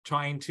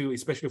trying to,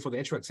 especially for the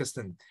HVAC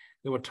system,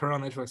 they will turn on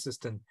the HVAC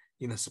system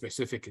in a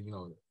specific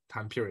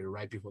time period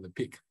right before the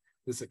peak.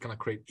 This is going to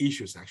create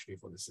issues actually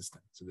for the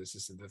system. So this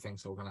is the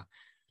things we're going to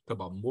talk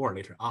about more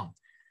later on.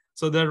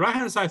 So the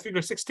right-hand side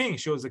figure 16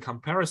 shows the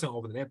comparison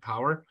of the net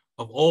power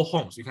of all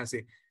homes. You can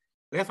see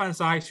left-hand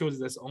side shows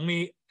this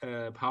only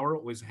power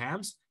with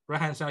HAMS.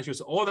 Right-hand side shows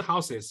all the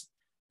houses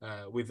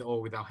with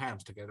or without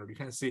HAMS together. You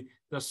can see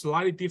they're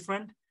slightly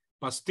different,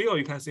 but still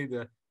you can see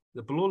the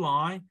blue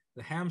line,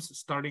 the HAMS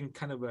starting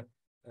kind of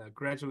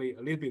gradually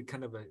a little bit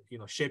kind of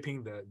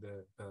shaping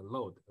the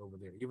load over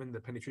there. Even the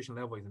penetration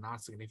level is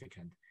not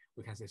significant.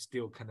 We can say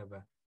still kind of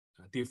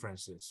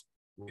differences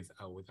with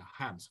the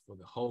HAMS for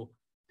the whole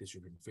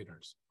distributed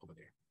feeders over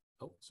there.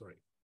 Oh, sorry.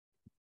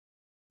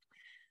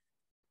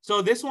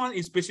 So this one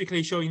is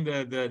basically showing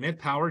the net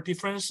power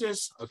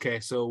differences. Okay,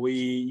 so we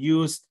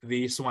use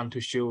this one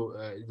to show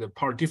the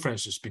power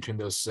differences between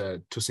those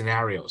two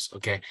scenarios.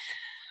 Okay,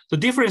 the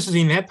differences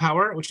in net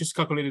power, which is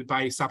calculated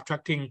by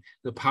subtracting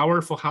the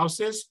power for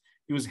houses,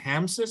 use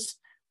HAMSes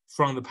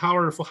from the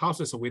power for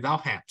houses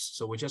without HAMS.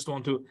 So we just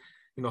want to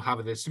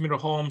have the similar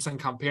homes and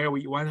compare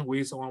one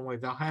with one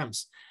without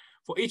HAMS.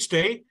 For each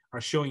day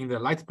are showing the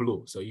light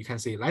blue. So you can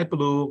see light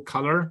blue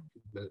color,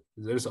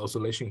 there's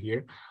oscillation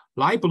here.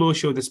 Light blue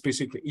shows this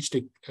basically each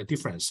day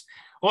difference.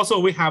 Also,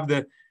 we have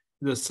the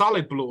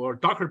solid blue or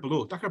darker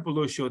blue. Darker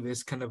blue show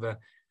this kind of a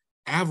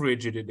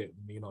average,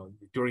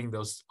 during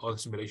those all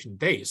simulation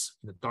days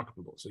in the dark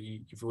blue. So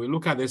if we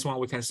look at this one,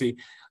 we can see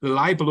the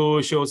light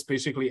blue shows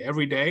basically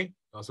every day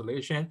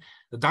oscillation.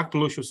 The dark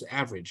blue shows the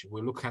average.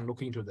 We can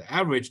look into the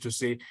average to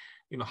see,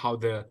 how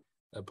the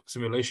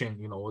simulation,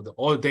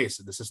 all the days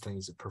the system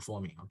is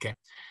performing. Okay.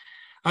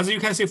 As you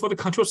can see for the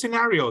control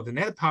scenario, the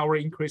net power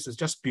increases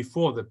just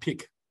before the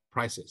peak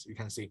prices. You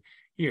can see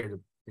here,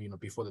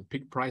 before the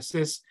peak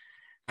prices.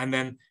 And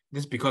then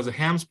this because the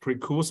HAMS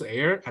pre-cools the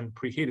air and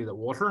preheated the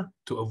water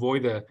to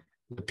avoid the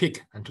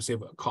peak and to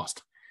save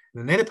cost.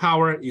 The net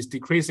power is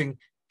decreasing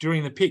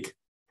during the peak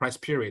price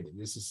period.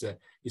 This is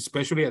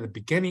especially at the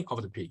beginning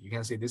of the peak. You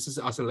can see this is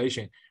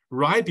oscillation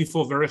right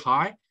before very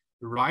high,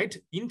 right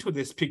into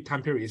this peak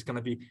time period is going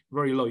to be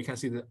very low. You can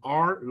see the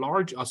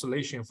large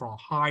oscillation from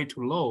high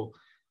to low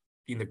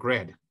in the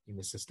grid in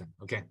the system.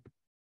 Okay.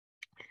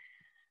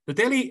 The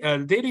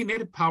daily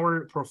net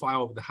power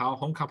profile of the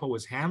home coupled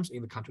with HAMS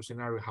in the control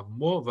scenario have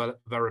more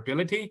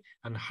variability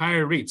and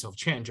higher rates of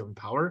change of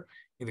power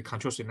in the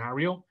control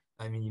scenario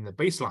and in the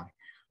baseline,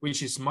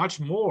 which is much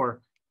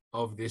more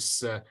of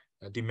this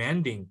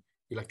demanding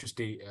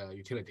electricity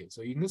utility.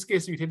 So in this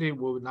case, utility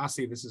will not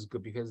say this is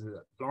good because of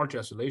the large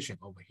oscillation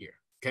over here.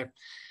 Okay,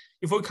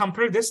 if we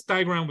compare this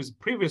diagram with the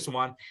previous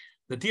one,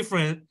 the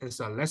difference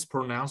is less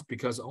pronounced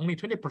because only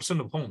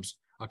 20% of homes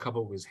are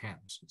coupled with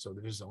HAMS. So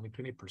there is only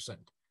 20%.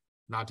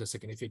 Not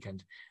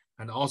significant.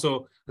 And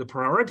also the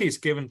priority is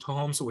given to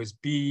homes with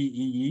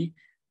BEE,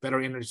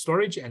 battery energy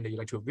storage, and the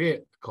electric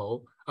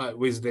vehicle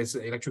with this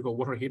electrical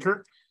water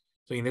heater.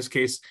 So in this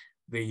case,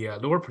 the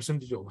lower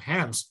percentage of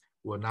HAMS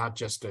will not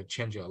just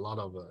change a lot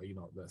of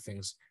the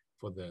things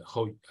for the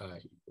whole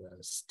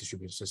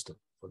distributed system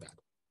for that.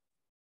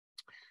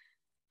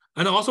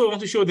 And also I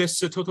want to show this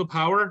total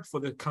power for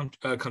the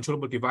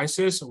controllable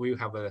devices. We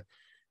have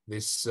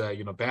this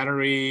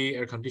battery,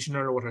 air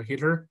conditioner, water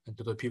heater, and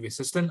total PV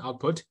system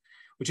output,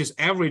 which is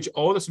average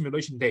all the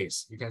simulation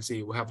days. You can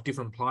see we have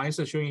different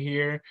appliances showing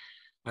here.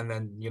 and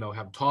then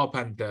have top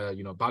and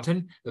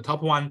bottom. The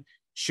top one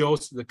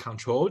shows the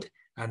controlled,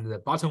 and the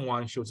bottom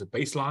one shows the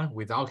baseline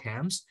without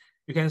HAMS.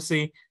 You can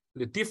see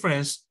the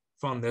difference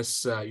from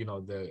this,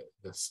 the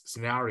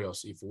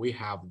scenarios if we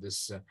have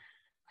this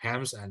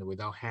HAMS and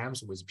without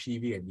HAMS with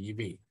PV and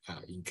EV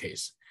in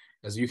case.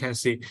 As you can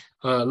see,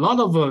 a lot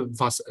of a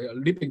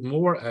little bit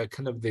more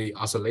kind of the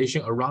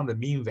oscillation around the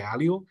mean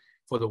value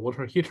for the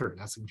water heater.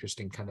 That's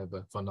interesting kind of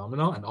a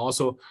phenomenon. And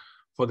also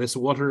for this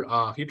water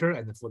heater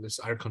and for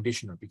this air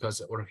conditioner,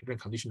 because water heater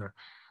and conditioner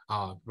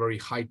are very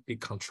highly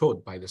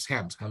controlled by this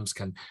HAMS. HAMS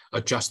can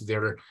adjust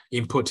their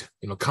input,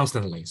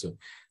 constantly. So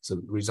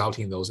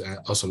resulting in those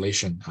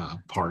oscillation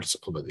parts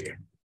over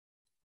there.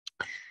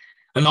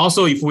 And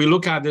also, if we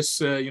look at this,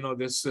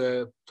 this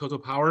total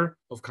power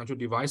of control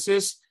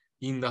devices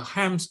in the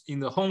HAMS, in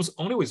the homes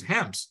only with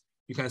HAMS,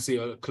 you can see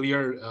a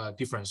clear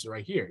difference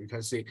right here. You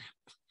can see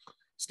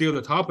still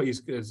the top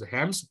is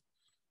HAMS.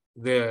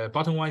 The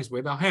bottom one is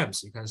without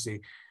HAMS. You can see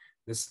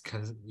this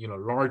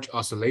large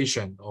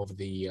oscillation of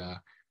the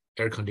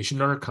air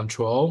conditioner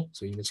control.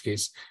 So in this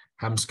case,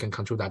 HAMS can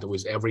control that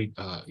with every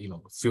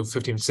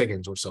 15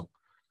 seconds or so,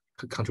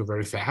 control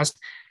very fast.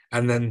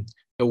 And then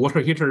the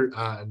water heater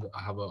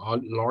have a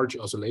large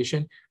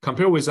oscillation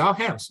compared without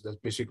HAMS. That's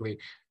basically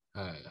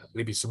a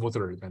little bit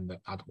smoother than the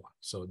other one.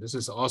 So this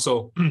is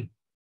also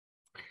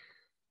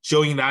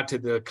showing that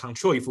the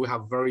control, if we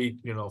have very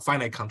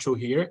finite control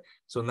here,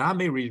 so that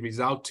may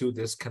result to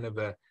this kind of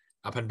a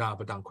up and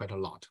down quite a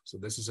lot. So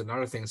this is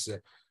another thing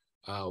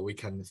that we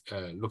can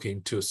look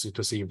into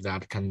to see if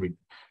that can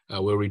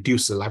will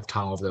reduce the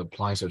lifetime of the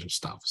appliances and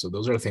stuff. So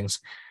those are things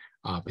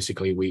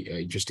basically we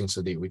interesting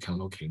study we can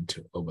look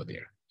into over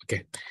there.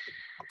 Okay.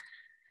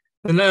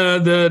 And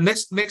the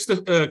next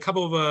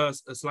couple of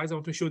slides I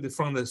want to show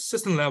from the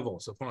system level.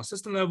 So from a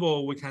system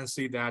level, we can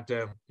see that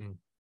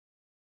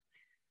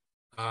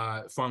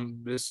from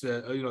this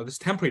this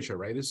temperature,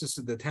 right? This is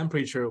the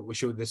temperature. We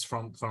show this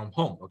from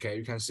home. Okay,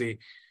 you can see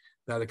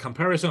that the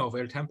comparison of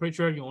air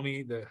temperature,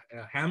 only the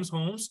HAMS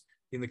homes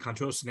in the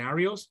control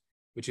scenarios,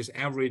 which is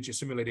average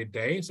simulated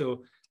day.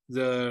 So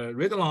the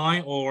red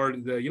line or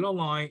the yellow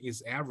line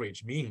is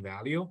average mean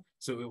value.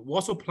 So we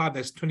also plot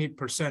this 20%,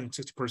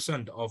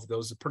 60% of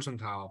those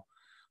percentile.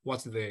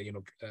 What's the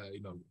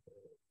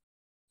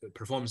the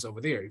performance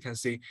over there? You can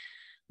see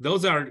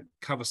those are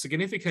kind of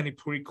significantly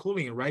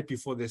pre-cooling right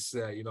before this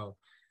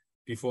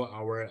before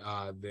our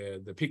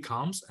the peak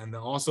comes. And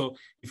then also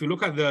if you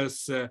look at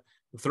this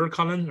third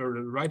column or the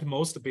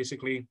rightmost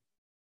basically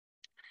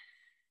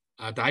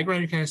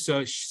diagram, you can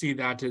see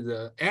that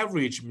the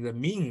average, the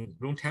mean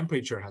room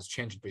temperature has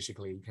changed.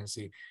 Basically, you can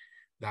see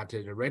that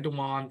the red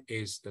one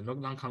is the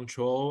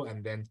non-control,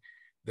 and then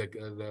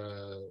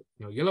the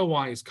yellow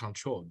one is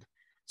controlled.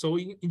 So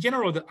in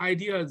general, the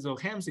idea the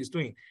HAMS is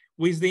doing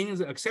within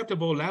the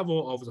acceptable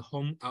level of the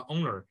home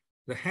owner,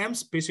 the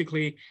HAMS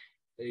basically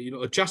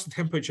adjust the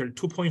temperature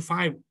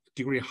 2.5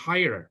 degrees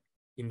higher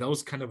in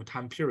those kind of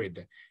time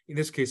period. In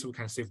this case, we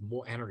can save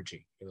more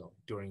energy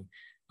during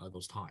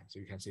those times. So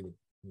you can see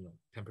the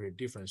temperature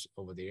difference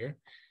over there.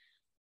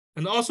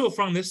 And also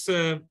from this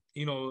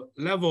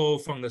level,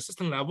 from the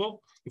system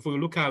level, if we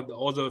look at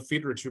all the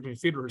feeders, driven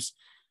feeders,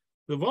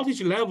 the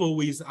voltage level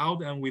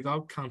without and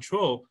without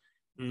control,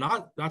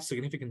 not that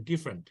significant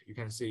different. You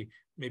can see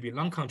maybe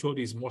non-controlled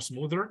is more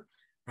smoother,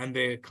 and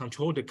the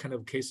controlled kind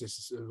of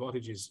cases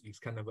voltage is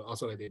kind of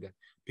oscillated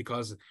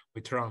because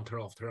we turn on,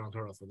 turn off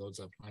for those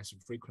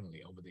appliances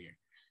frequently over there.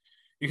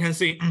 You can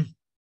see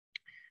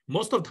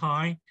most of the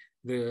time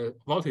the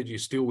voltage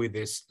is still with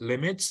these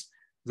limits.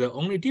 The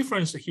only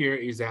difference here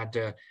is that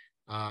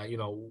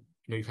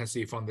you can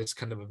see from this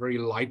kind of a very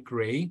light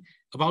gray,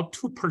 about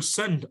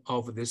 2%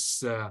 of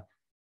this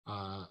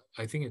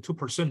I think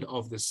 2%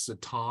 of this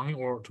town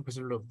or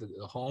 2% of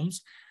the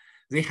homes,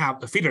 they have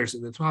the feeders,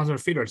 the 200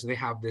 feeders, they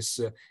have this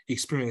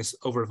experience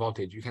over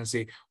voltage. You can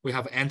see we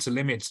have nth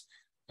limits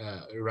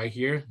right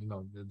here,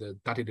 the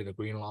dotted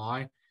green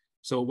line.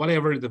 So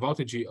whatever the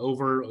voltage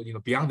over,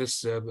 beyond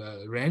this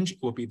range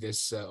will be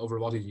this over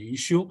voltage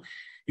issue.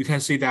 You can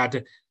see that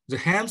the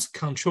HAMS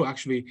control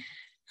actually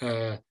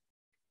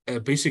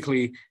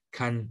basically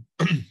can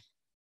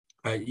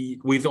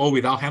with or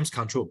without HAMS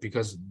control,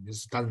 because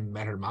this doesn't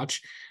matter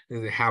much.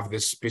 They have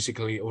this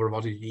basically over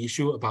voltage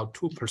issue about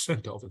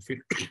 2% of the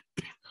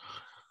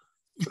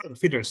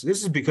feeders.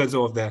 This is because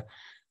of the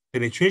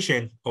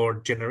penetration or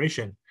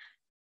generation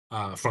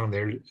from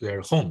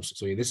their homes.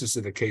 So this is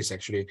the case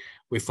actually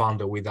we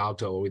found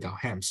without or without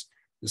HAMS.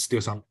 There's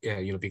still some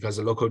because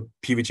the local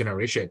PV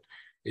generation,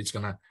 it's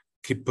gonna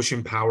keep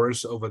pushing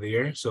powers over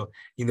there. So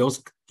in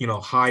those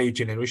high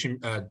generation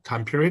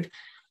time period,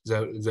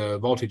 the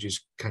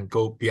voltages can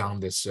go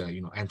beyond this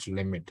entry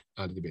limit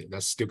a little bit.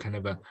 That's still kind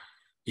of a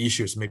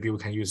issues. Maybe we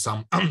can use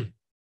some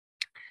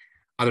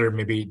other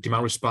maybe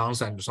demand response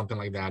and something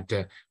like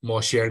that,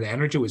 more shared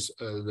energy with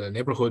the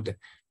neighborhood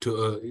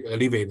to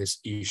alleviate this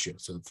issue.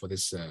 So for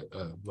this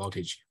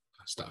voltage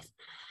stuff.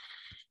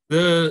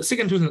 The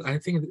second, I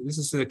think this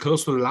is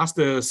close to the last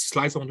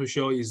slides I want to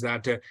show, is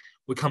that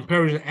we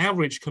compare the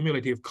average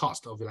cumulative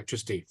cost of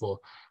electricity for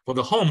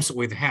the homes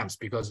with HAMs,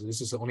 because this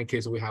is the only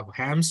case we have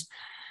HAMs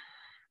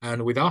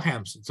and without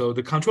HAMs. So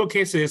the control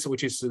cases,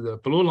 which is the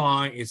blue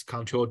line, is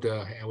controlled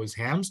with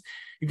HAMs.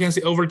 You can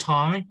see over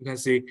time, you can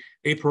see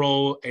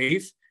April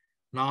 8th,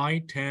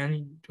 9,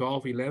 10,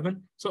 12,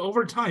 11. So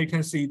over time, you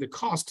can see the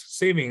cost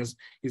savings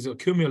is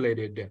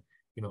accumulated,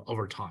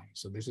 over time.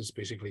 So this is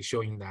basically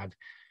showing that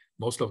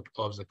most of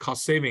the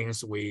cost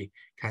savings, we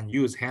can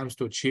use HAMs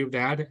to achieve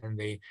that. And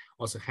they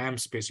also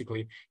HAMs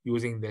basically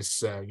using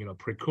this,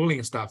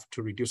 pre-cooling stuff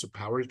to reduce the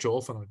power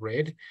draw from the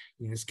grid.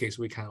 In this case,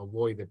 we can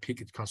avoid the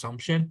peak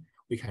consumption.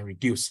 We can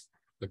reduce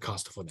the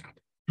cost for that.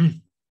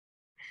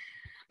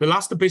 The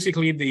last,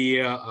 basically,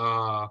 the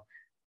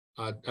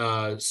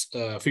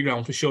figure I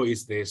want to show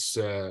is this,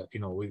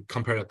 we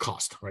compare the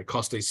cost, right?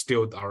 Cost is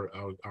still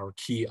our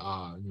key,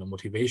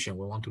 motivation.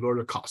 We want to lower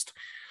the cost.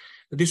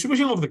 The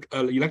distribution of the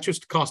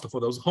electricity cost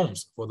for those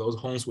homes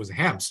with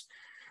HAMs,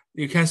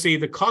 you can see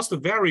the cost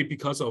vary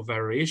because of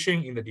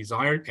variation in the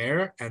desired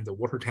air and the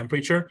water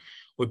temperature.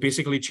 We're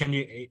basically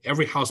changing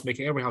every house,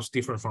 making every house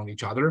different from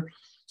each other.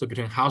 So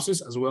between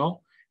houses as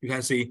well, you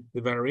can see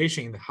the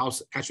variation in the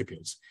house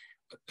attributes.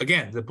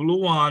 Again, the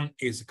blue one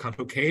is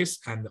control case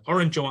and the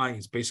orange one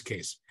is base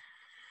case.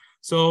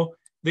 So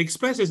the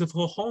expenses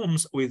for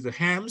homes with the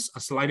HAMs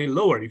are slightly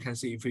lower. You can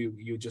see if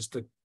you just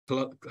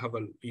have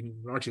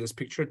enlarge this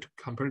picture to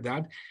compare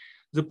that.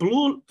 The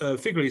blue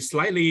figure is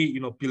slightly,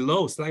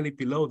 below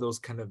those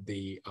kind of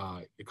the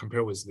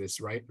compare with this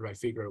right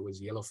figure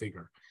with yellow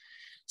figure.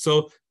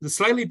 So the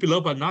slightly below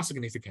but not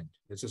significant.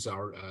 This is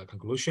our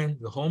conclusion.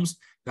 The homes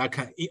that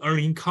can earn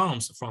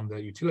incomes from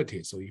the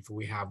utility. So if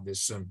we have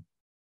this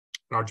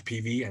large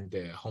PV and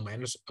home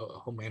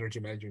energy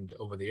management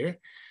over there.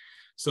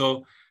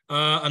 So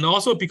and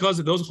also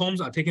because those homes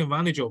are taking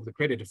advantage of the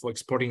credit for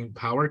exporting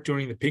power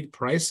during the peak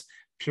price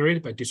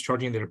period by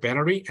discharging their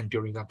battery, and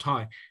during that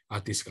time I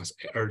discussed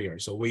earlier.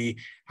 So we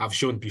have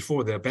shown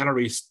before the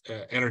battery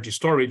energy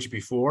storage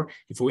before.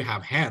 If we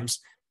have HAMs,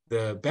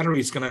 the battery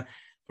is gonna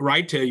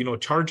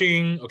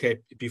charging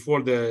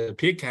before the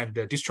peak and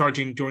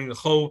discharging during the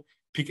whole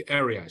peak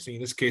area. So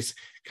in this case,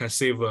 can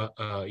save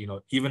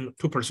even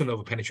 2% of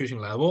a penetration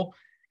level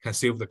can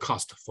save the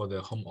cost for the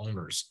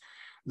homeowners.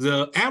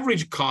 The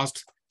average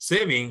cost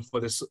saving for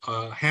this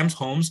HAMs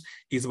homes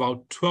is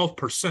about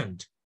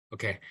 12%.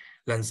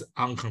 Than the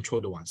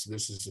uncontrolled ones.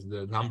 This is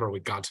the number we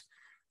got.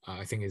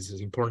 I think is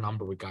an important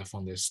number we got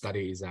from this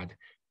study, is that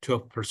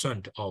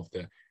 12% of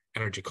the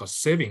energy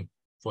cost saving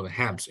for the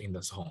HAMs in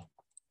this home.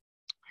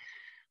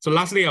 So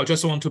lastly, I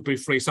just want to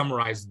briefly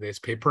summarize this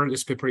paper.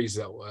 This paper is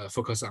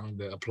focused on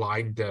the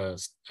applying the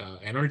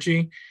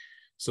energy.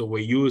 So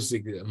we use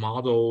the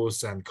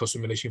models and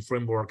co-simulation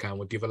framework, and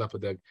we develop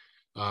the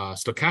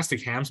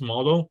stochastic HAMs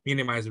model,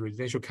 minimize the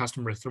residential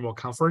customer thermal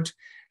comfort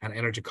and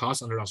energy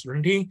costs under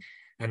uncertainty.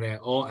 And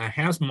all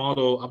HAMs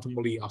model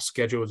optimally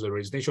schedules the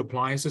residential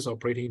appliances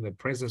operating in the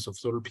presence of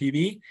solar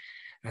PV.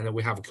 And then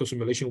we have a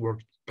co-simulation work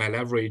by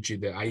leverage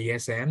the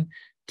IESN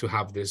to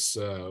have this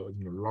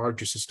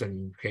large system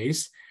in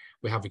place.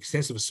 We have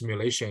extensive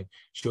simulation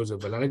shows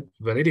the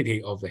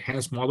validity of the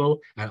HAMs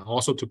model, and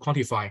also to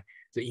quantify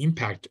the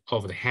impact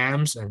of the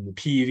HAMs and the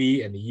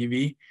PEV and the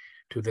EV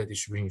to the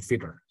distribution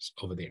feeders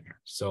over there.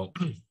 So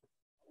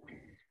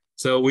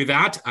with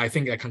that, I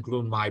think I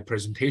conclude my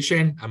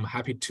presentation. I'm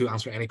happy to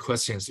answer any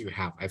questions you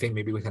have. I think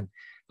maybe we can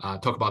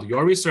talk about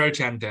your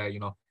research, and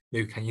maybe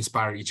we can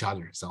inspire each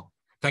other. So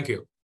thank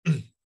you.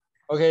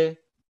 Okay,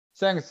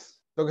 thanks,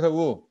 Dr.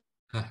 Wu.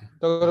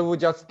 Dr. Wu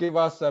just gave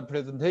us a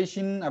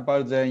presentation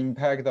about the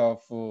impact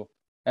of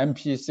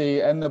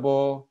MPC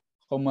enable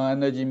home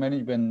energy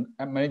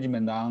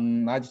management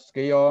on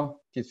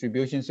large-scale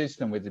distribution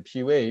system with the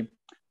PV.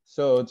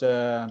 So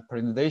the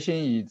presentation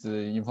is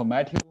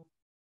informative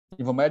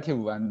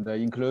and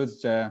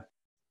includes the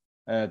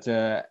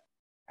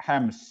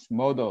HAMs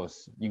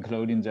models,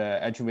 including the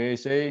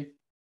HVAC,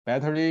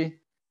 battery,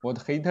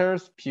 water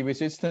heaters, PV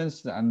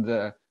systems, and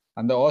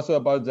also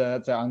about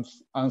the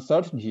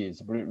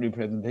uncertainties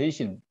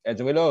representation,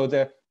 as well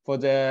as for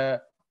the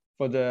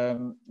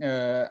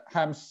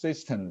HAMs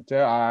system.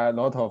 There are a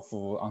lot of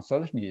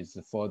uncertainties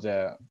for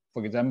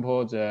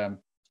example, the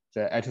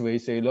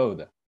HVAC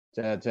load,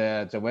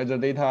 the weather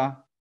data,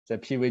 the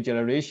PV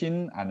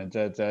generation, and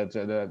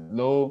the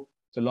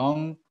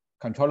long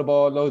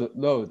controllable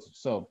loads.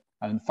 So,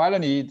 and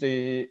finally,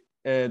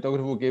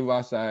 Dr. Wu gave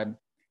us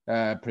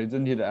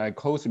presented a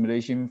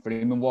co-simulation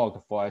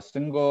framework for a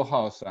single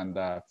house and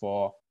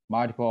for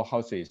multiple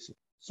houses.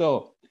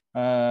 So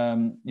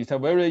it's a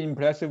very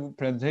impressive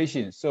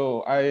presentation.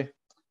 So I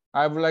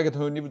would like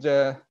to leave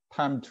the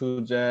time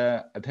to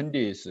the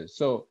attendees.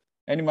 So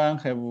anyone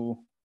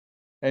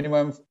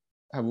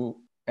have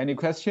any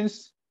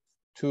questions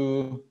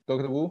to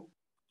Dr. Wu?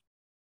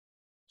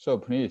 So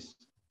please.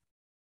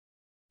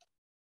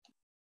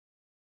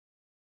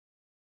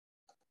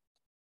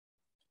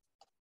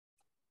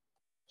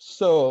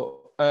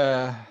 So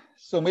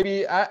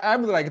maybe I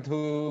would like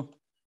to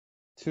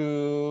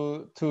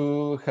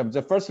have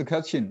the first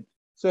question.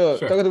 So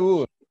sure. Dr.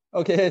 Wu,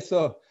 Okay,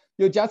 so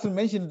you just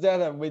mentioned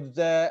that with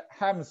the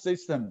HAM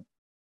system,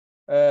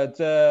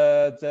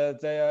 the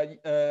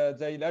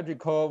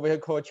electrical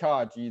vehicle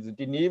charge is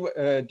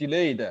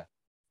delayed,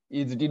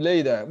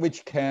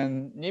 which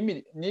can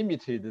limit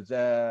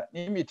the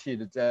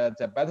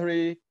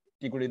battery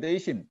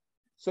degradation.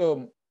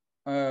 So,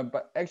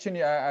 but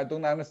actually, I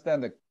don't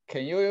understand.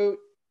 Can you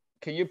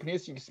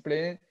please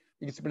explain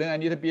a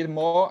little bit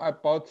more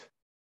about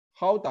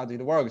how does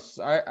it works?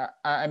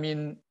 I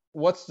mean,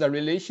 what's the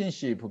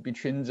relationship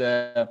between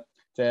the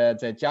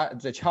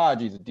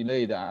charge is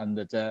delayed and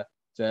the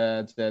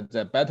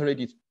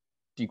battery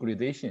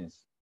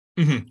degradations?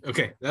 Mm-hmm.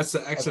 Okay, that's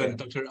excellent,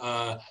 Doctor.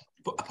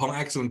 Upon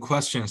excellent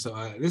question. So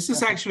this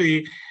is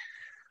actually,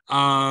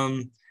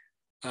 from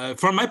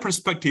my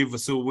perspective.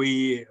 So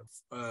we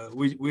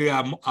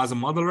are, as a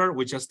modeler,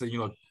 we just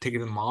take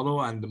the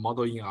model and the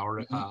model in our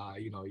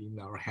in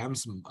our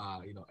HAMS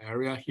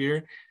area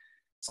here.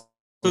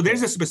 So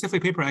there's a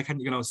specific paper I can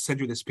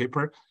send you this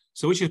paper.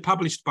 So which is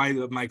published by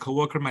my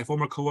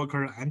former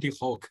coworker Andy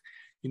Hawk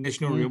in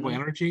National Renewable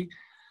Energy.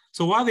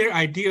 So while their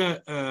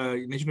idea,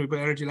 National Renewable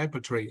Energy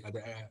Laboratory at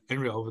the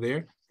area over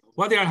there,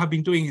 what they have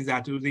been doing is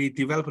that they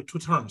develop two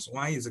terms.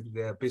 One is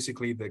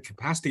basically the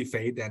capacity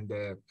fade and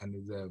the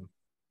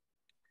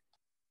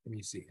let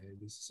me see,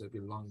 this is a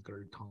bit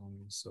longer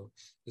time. So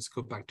let's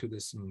go back to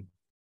this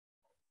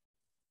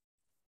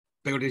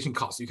degradation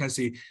cost. You can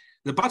see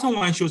the bottom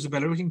one shows the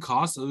degradation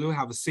cost. So we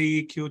have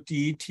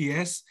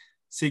CQDTS,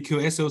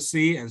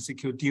 CQSOC, and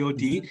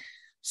CQDOD.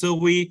 So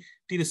we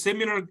did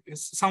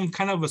some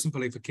kind of a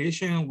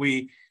simplification.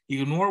 We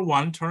ignore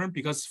one term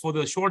because for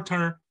the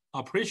short-term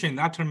operation,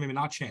 that term may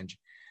not change.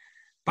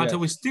 But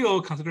we still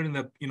considering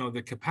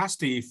the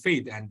capacity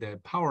fade and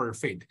the power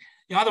fade.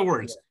 In other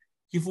words,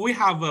 if we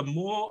have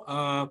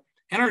more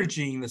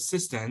energy in the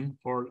system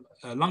for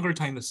a longer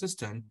time in the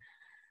system,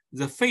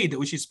 the fade,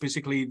 which is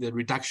basically the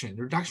reduction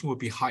will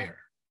be higher.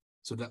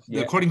 So that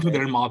according to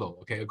their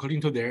model,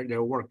 according to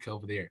their work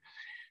over there.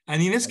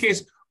 And in this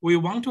case, we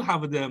want to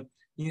have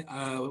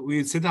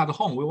we sit at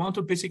home. We want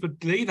to basically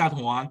delay that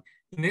one.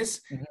 In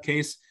this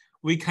case,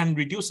 we can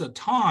reduce the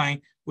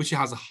time which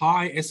has a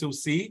high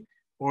SOC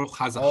or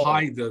has a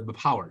high the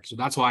power. So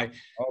that's why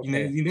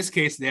in this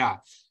case,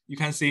 you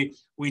can see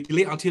we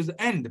delay until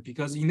the end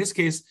because in this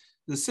case,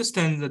 the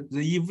system,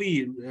 the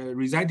EV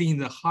residing in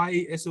the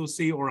high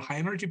SOC or high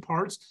energy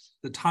parts,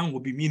 the time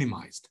will be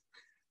minimized,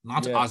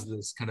 not as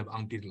this kind of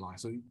undeadline.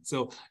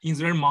 So in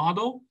their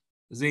model,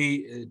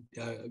 they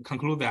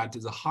conclude that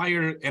the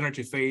higher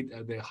energy fade,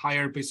 the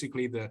higher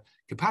basically the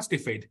capacity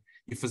fade,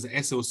 if the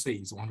SOC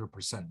is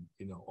 100%,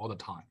 all the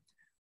time.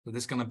 So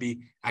this is going to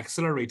be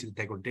accelerated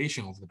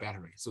degradation of the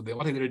battery. So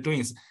what they're doing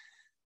is,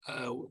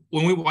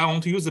 when we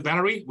want to use the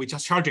battery, we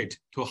just charge it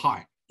to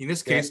high. In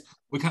this case,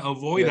 we can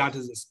avoid that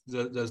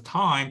the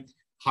time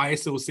high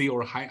SOC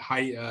or high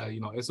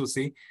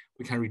SOC,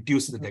 we can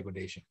reduce the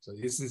degradation. So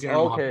this is their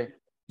model.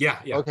 Yeah.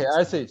 Okay,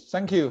 I see.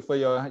 Thank you for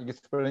your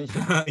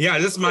explanation.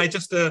 This is my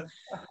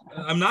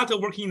I'm not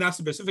working in that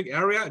specific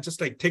area. Just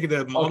like take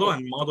the model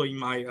and model in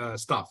my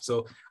stuff.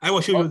 So I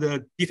will show you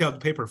the detailed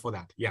paper for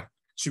that. Yeah,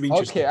 should be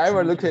interesting. Okay, I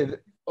will look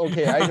at.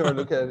 Okay, I will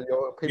look at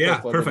your paper. Yeah,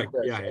 perfect.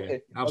 Yeah,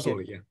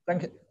 absolutely. Yeah.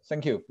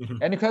 Thank you.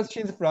 Any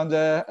questions from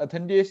the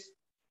attendees?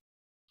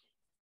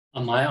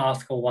 May I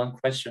ask one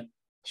question?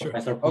 Sure.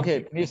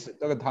 Okay, please,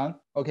 Dr. Tang.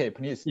 Okay,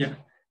 please. Yeah.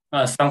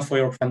 Thanks for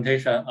your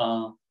presentation,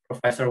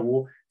 Professor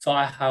Wu. So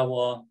I have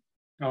a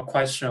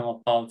question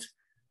about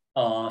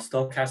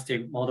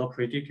stochastic model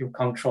predictive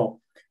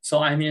control. So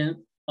I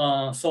mean,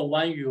 so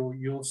when you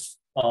use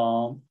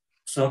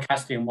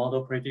stochastic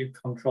model predictive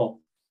control,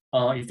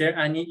 is there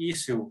any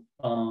issue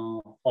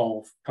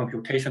of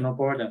computational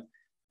burden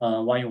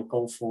when you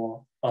go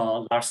for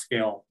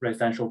large-scale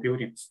residential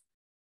buildings?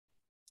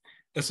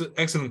 That's an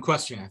excellent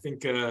question. I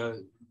think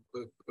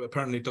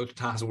apparently Dr.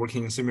 Tan is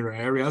working in similar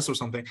areas or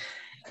something.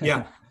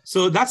 Yeah,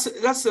 so that's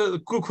a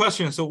good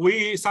question. So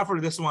we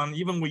suffered this one,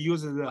 even we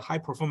use the high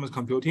performance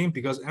computing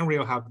because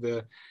Unreal have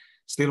the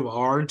state of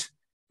art,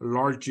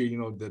 large,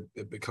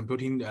 the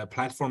computing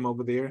platform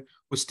over there.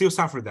 We still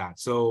suffer that.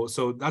 So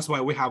that's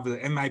why we have the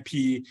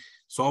MIP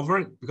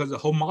solver because the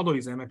whole model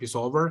is MIP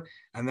solver.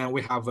 And then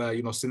we have,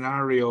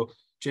 scenario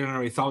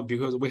generate thought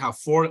because we have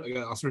 4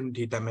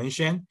 uncertainty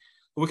dimension.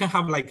 We can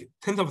have like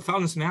tens of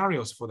thousands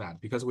scenarios for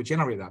that because we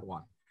generate that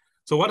one.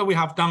 So what we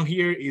have done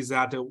here is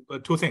that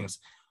 2 things.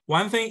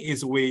 One thing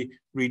is we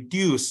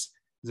reduce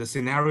the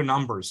scenario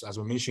numbers, as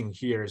we mentioned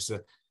here, is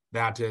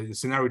that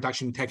scenario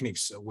reduction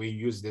techniques. We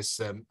use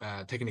this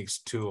techniques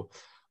to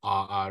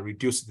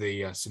reduce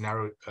the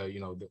scenario.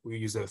 We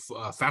use a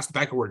fast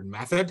backward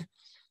method.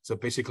 So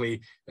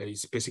basically,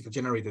 it's basically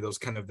generated those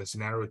kind of the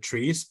scenario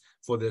trees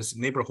for this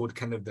neighborhood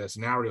kind of the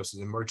scenarios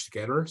that merge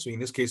together. So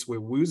in this case, we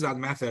use that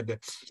method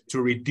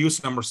to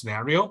reduce number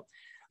scenario.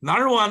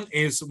 Another one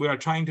is we are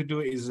trying to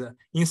do is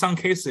in some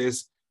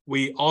cases,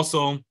 we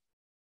also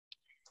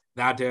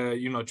that,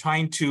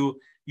 trying to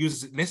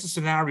use this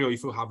scenario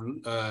if you have,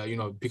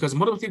 because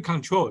model-predictive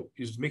control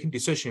is making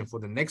decision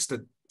for the next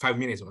 5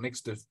 minutes or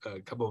next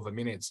couple of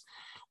minutes.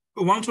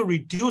 we want to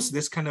reduce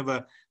this kind of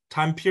a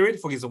time period,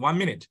 for example, 1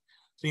 minute.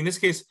 So in this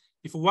case,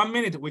 if 1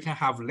 minute, we can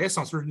have less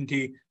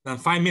uncertainty than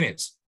 5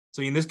 minutes.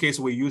 So in this case,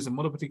 we use the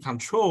multiplicity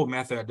control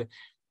method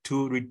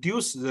to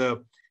reduce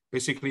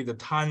basically the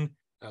time,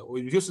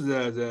 we reduce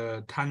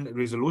the time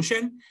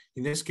resolution.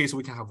 In this case,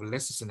 we can have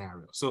less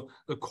scenario. So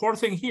the core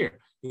thing here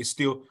is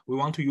still, we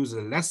want to use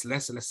a less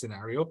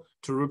scenario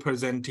to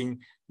representing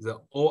the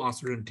all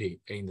uncertainty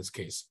in this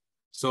case.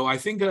 So I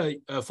think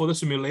for the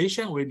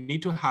simulation, we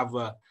need to have,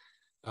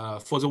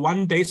 for the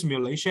 1 day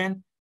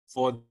simulation,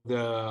 for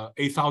the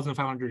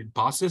 8,500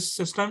 buses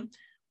system,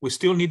 we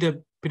still need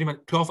pretty much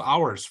 12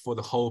 hours for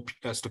the whole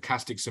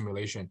stochastic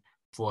simulation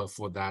for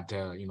that,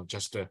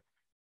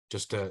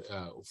 just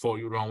for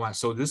round one.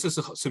 So this is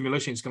a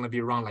simulation is going to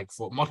be run like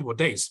for multiple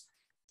days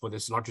for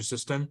this larger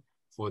system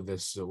for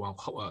this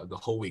the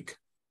whole week.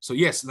 So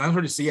yes, the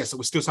answer is yes.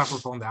 We still suffer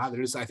from that.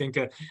 There is, I think,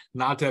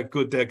 not a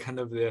good kind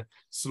of the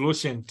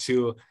solution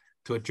to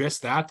address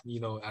that.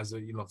 As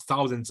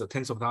thousands or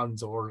tens of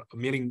thousands or a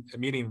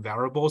million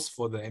variables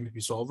for the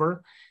MPP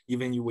solver.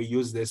 Even we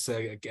use this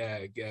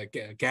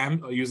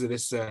GAM or use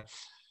this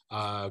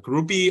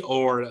Groupie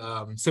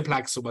or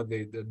Simplex, but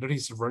the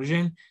latest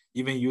version,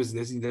 even use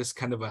this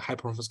kind of a high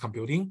performance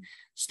computing,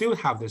 still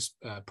have this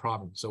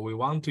problem. So we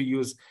want to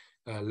use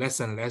less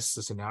and less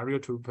scenario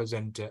to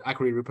represent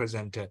accurately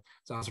represent the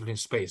uncertainty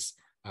space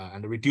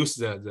and reduce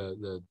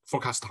the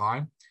forecast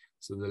time.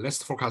 So the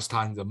less forecast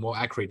time, the more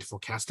accurate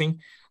forecasting.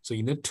 So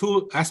in the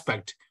two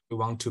aspects, we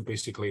want to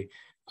basically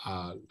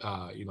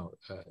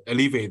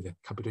alleviate the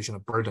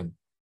computational burden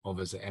of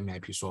this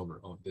MIP solver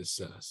of this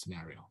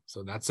scenario.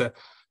 So that's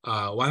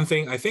one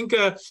thing. I think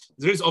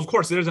there's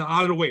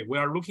another way. We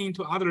are looking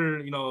into other,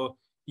 in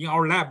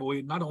our lab,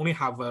 we not only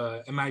have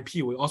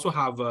MIP, we also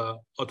have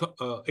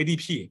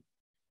ADP,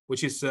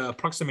 which is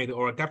approximate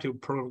or adaptive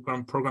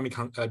programming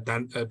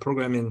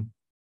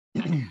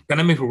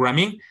dynamic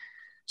programming.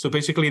 So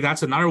basically,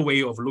 that's another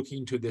way of looking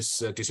into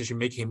this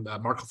decision-making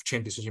Markov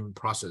chain decision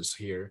process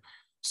here.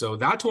 So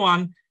that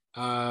one,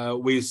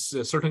 with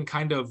a certain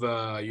kind of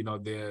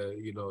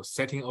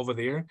setting over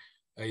there,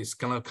 is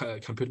gonna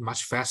compute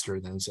much faster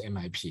than the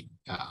MIP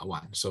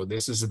one. So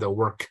this is the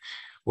work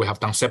we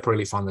have done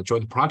separately from the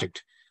joint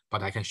project,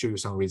 but I can show you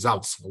some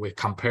results. We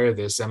compare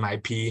this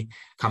MIP,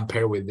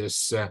 compare with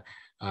this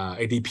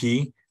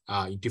ADP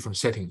in different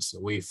settings.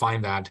 We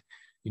find that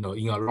in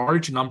a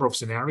large number of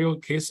scenario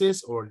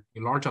cases or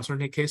in large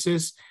uncertainty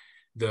cases,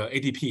 the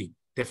ADP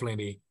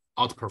definitely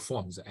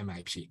outperforms the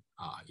MIP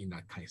in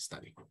that kind of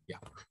study. Yeah.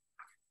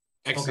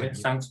 Excellent.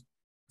 Okay, thanks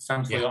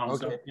for your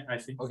answer. Okay. Yeah, I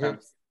see. Okay.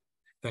 Thanks.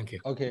 Thank you.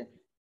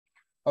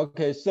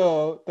 Okay.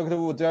 So Dr.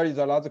 Wu, there is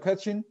another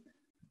question.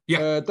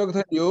 Yeah.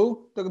 Dr.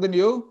 Liu,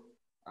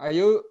 are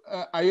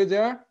you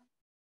there?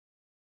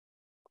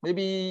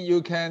 Maybe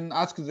you can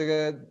ask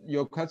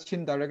your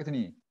question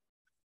directly.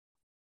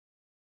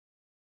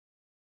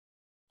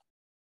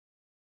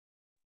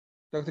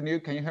 Dr. Liu,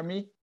 can you hear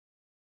me?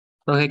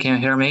 Okay, can you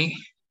hear me?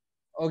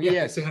 Okay, Yeah,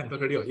 yes.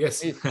 Dr. Liu,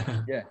 yes.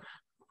 Yeah.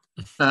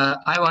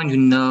 I want to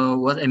know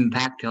what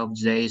impact of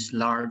this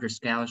large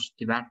scale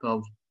development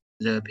of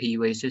the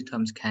PV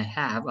systems can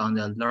have on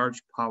the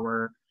large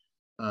power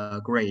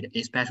grid,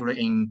 especially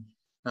in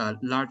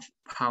large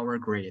power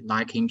grid,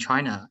 like in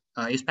China,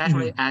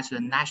 especially at the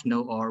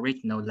national or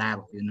regional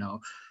level.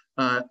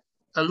 A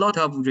lot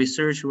of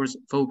researchers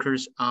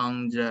focus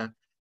on the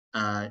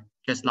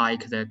just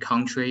like the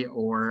country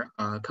or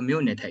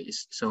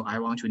communities. So I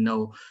want to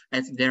know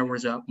if there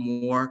was a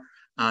more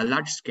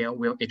large scale,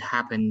 will it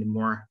happen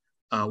more?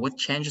 What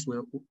changes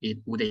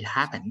would it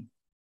happen?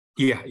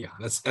 Yeah,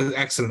 that's an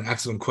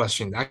excellent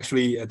question.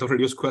 Actually, Dr.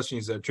 Liu's question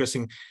is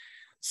addressing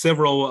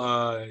several.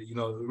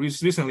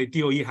 Recently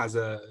DOE has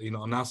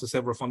announced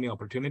several funding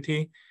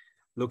opportunity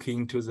looking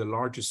into the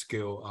larger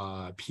scale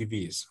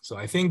PVs. So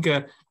I think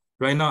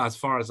right now, as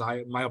far as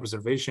my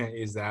observation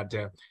is that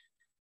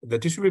the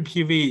distributed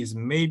PV is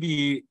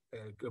maybe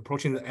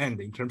approaching the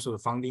end in terms of the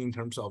funding, in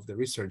terms of the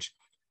research.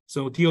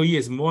 So DOE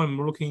is more and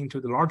more looking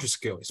into the larger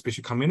scale,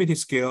 especially community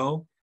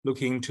scale,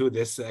 looking to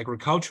this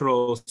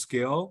agricultural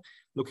scale,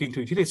 looking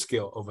to utility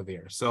scale over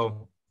there.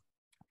 So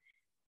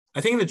I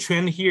think the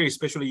trend here,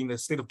 especially in the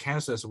state of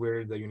Kansas,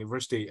 where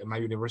my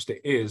university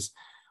is,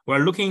 we're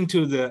looking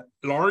to the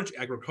large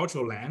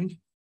agricultural land.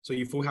 So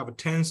if we have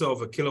tens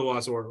of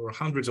kilowatts or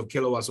hundreds of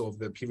kilowatts of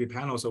the PV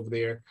panels over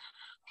there,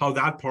 how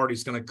that part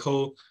is going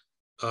to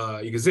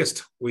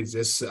coexist with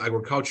this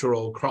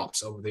agricultural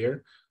crops over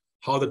there,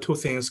 how the two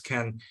things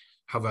can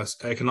have an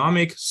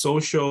economic,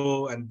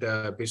 social, and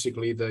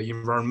basically the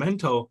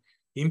environmental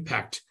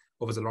impact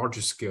over the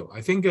larger scale.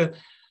 I think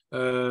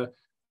the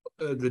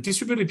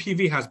distributed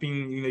PV has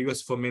been in the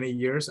US for many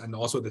years, and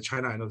also the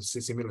China, I know the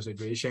similar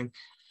situation.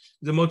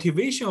 The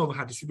motivation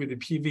of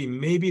distributed PV,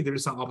 maybe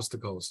there's some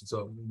obstacles.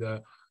 So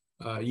the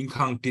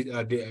income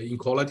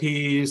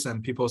inequalities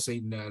and people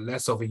saying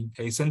less of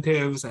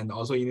incentives, and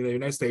also in the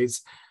United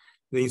States,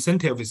 the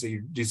incentive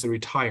is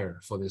retire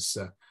for this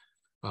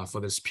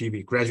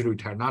PV, gradually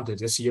retire, not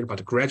this year,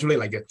 but gradually,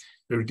 like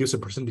reduce the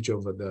percentage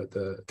of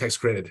the tax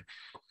credit.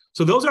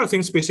 So those are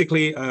things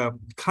basically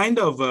kind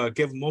of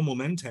give more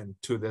momentum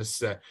to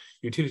this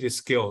utility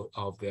scale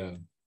of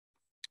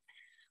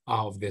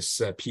this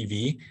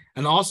PV.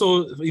 And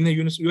also in the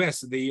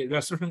US, there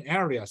are certain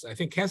areas, I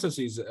think Kansas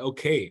is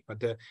okay,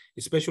 but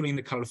especially in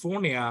the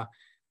California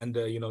and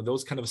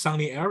those kind of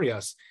sunny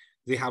areas,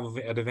 they have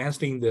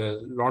advanced in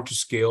the large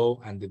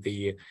scale and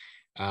the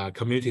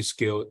community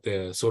scale,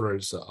 the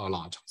solars a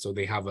lot. So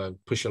they have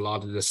pushed a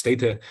lot of the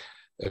state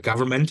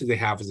government. They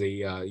have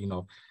the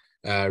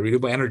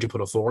renewable energy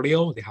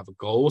portfolio. They have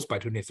goals by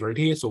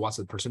 2030. So what's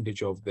the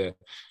percentage of the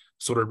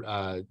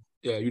solar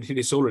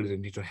utility solar they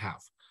need to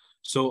have?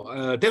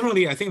 So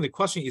definitely, I think the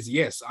question is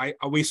yes.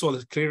 We saw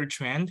the clear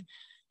trend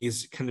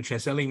is kind of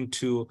transitioning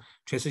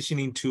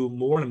to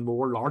more and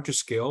more larger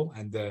scale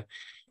and the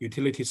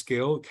utility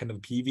scale kind of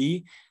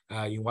PV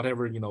in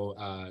whatever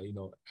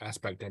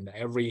aspect. And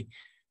every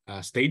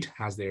state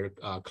has their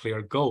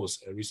clear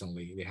goals.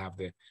 Recently, they have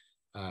the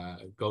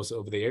goes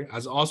over there.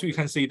 As also you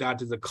can see that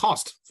the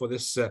cost for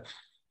this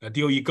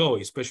DOE goal,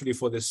 especially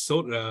for this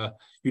solar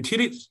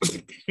utility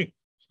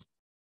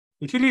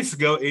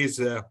scale is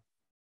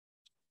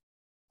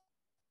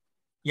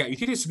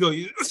utility scale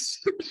is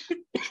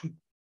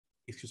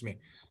excuse me,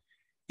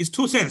 it's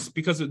 2 cents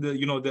because of the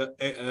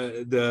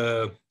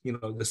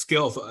the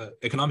scale of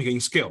economic in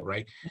scale,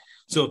 right?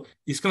 So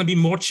it's going to be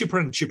more cheaper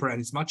and cheaper, and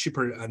it's much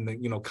cheaper,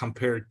 and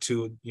compared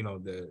to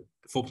the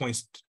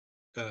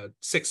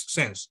 4.6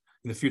 cents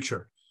in the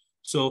future.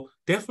 So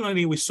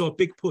definitely we saw a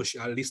big push,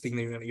 at least in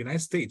the United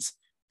States.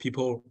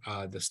 People,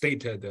 the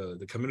state,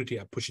 the community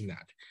are pushing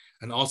that.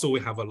 And also we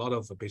have a lot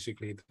of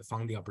basically the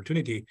funding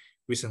opportunity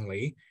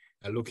recently,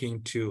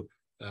 looking to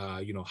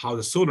how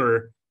the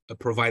solar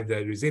provide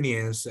the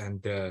resilience,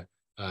 and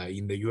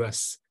in the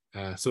US,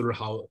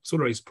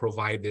 solar is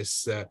provide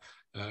this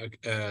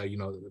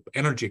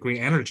energy, green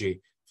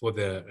energy for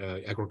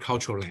the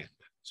agricultural land.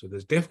 So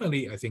there's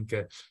definitely, I think,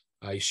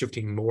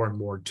 shifting more and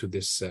more to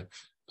this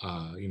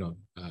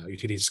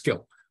utility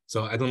scale.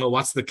 So I don't know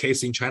what's the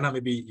case in China.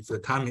 Maybe if the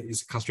time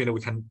is constrained,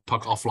 we can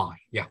talk offline.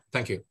 Yeah,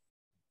 thank you.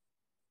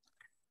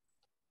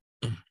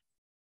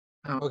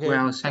 Okay.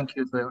 Well, thank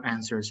you for your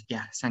answers.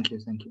 Yeah, thank you.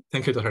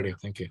 Thank you, Dr. Liu.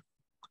 Thank you.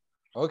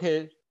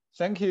 Okay,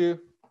 thank you,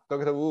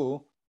 Dr.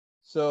 Wu.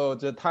 So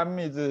the time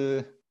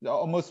is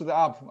almost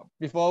up.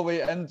 Before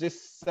we end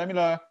this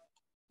seminar,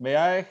 may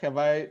I have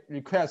a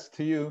request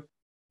to you?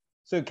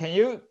 So can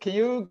you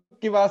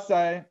give us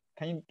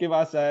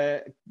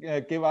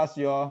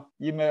your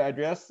email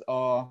address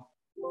or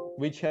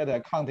WeChat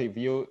account if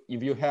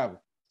you have?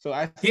 So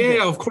I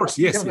think of course,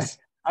 yes.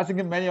 I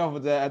think many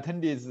of the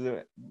attendees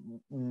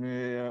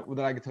would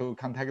like to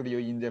contact you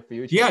in the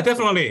future. Yeah,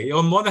 definitely.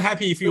 You're more than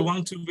happy if you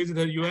want to visit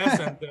the US,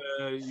 and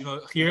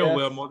here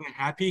we're more than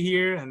happy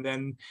here. And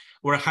then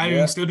we're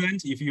hiring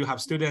students. If you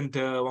have student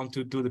want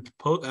to do the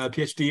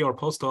PhD or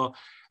postdoc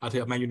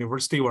at my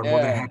university, we're more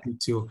than happy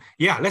to.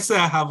 Yeah, let's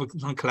have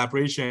some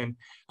collaboration.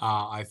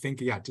 I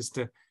think just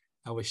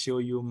I will show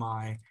you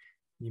my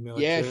email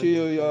address. Show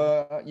you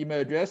your email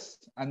address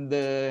and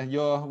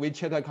your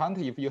WeChat account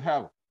if you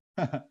have.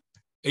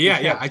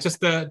 I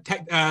just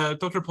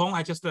Dr. Peng,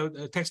 I just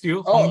text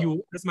you. Hongyu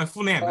Wu, that's my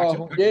full name.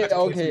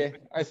 Okay,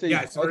 I see.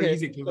 Yeah, it's very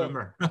easy to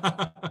remember.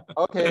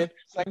 Okay,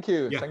 thank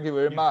you. Thank you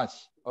very much.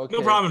 Okay.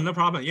 No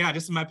problem. Yeah,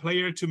 this is my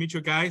pleasure to meet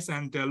you guys,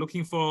 and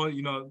looking for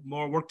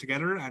more work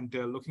together, and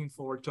looking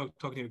forward to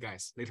talking to you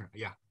guys later.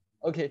 Yeah.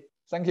 Okay,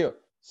 thank you.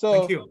 So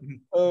thank you.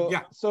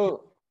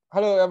 So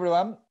hello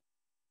everyone.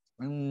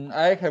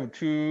 I have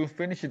to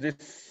finish this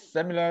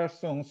seminar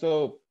soon.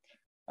 So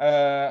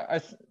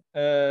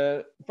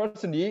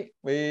firstly,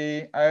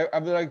 I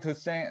would like to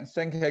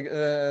thank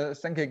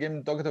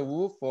again Dr.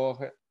 Wu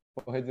for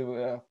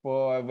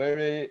a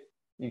very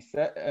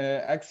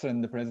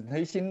excellent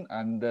presentation,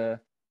 and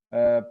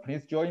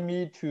please join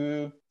me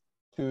to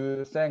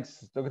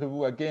thanks Dr.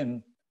 Wu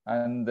again,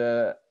 and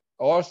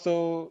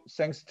also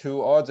thanks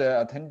to all the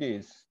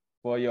attendees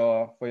for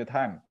your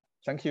time.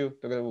 Thank you,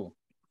 Dr. Wu.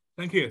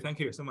 Thank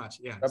you so much.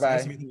 Yeah, bye-bye.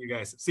 Nice meeting you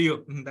guys. See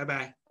you.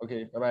 Bye-bye.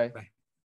 Okay, bye-bye. Bye.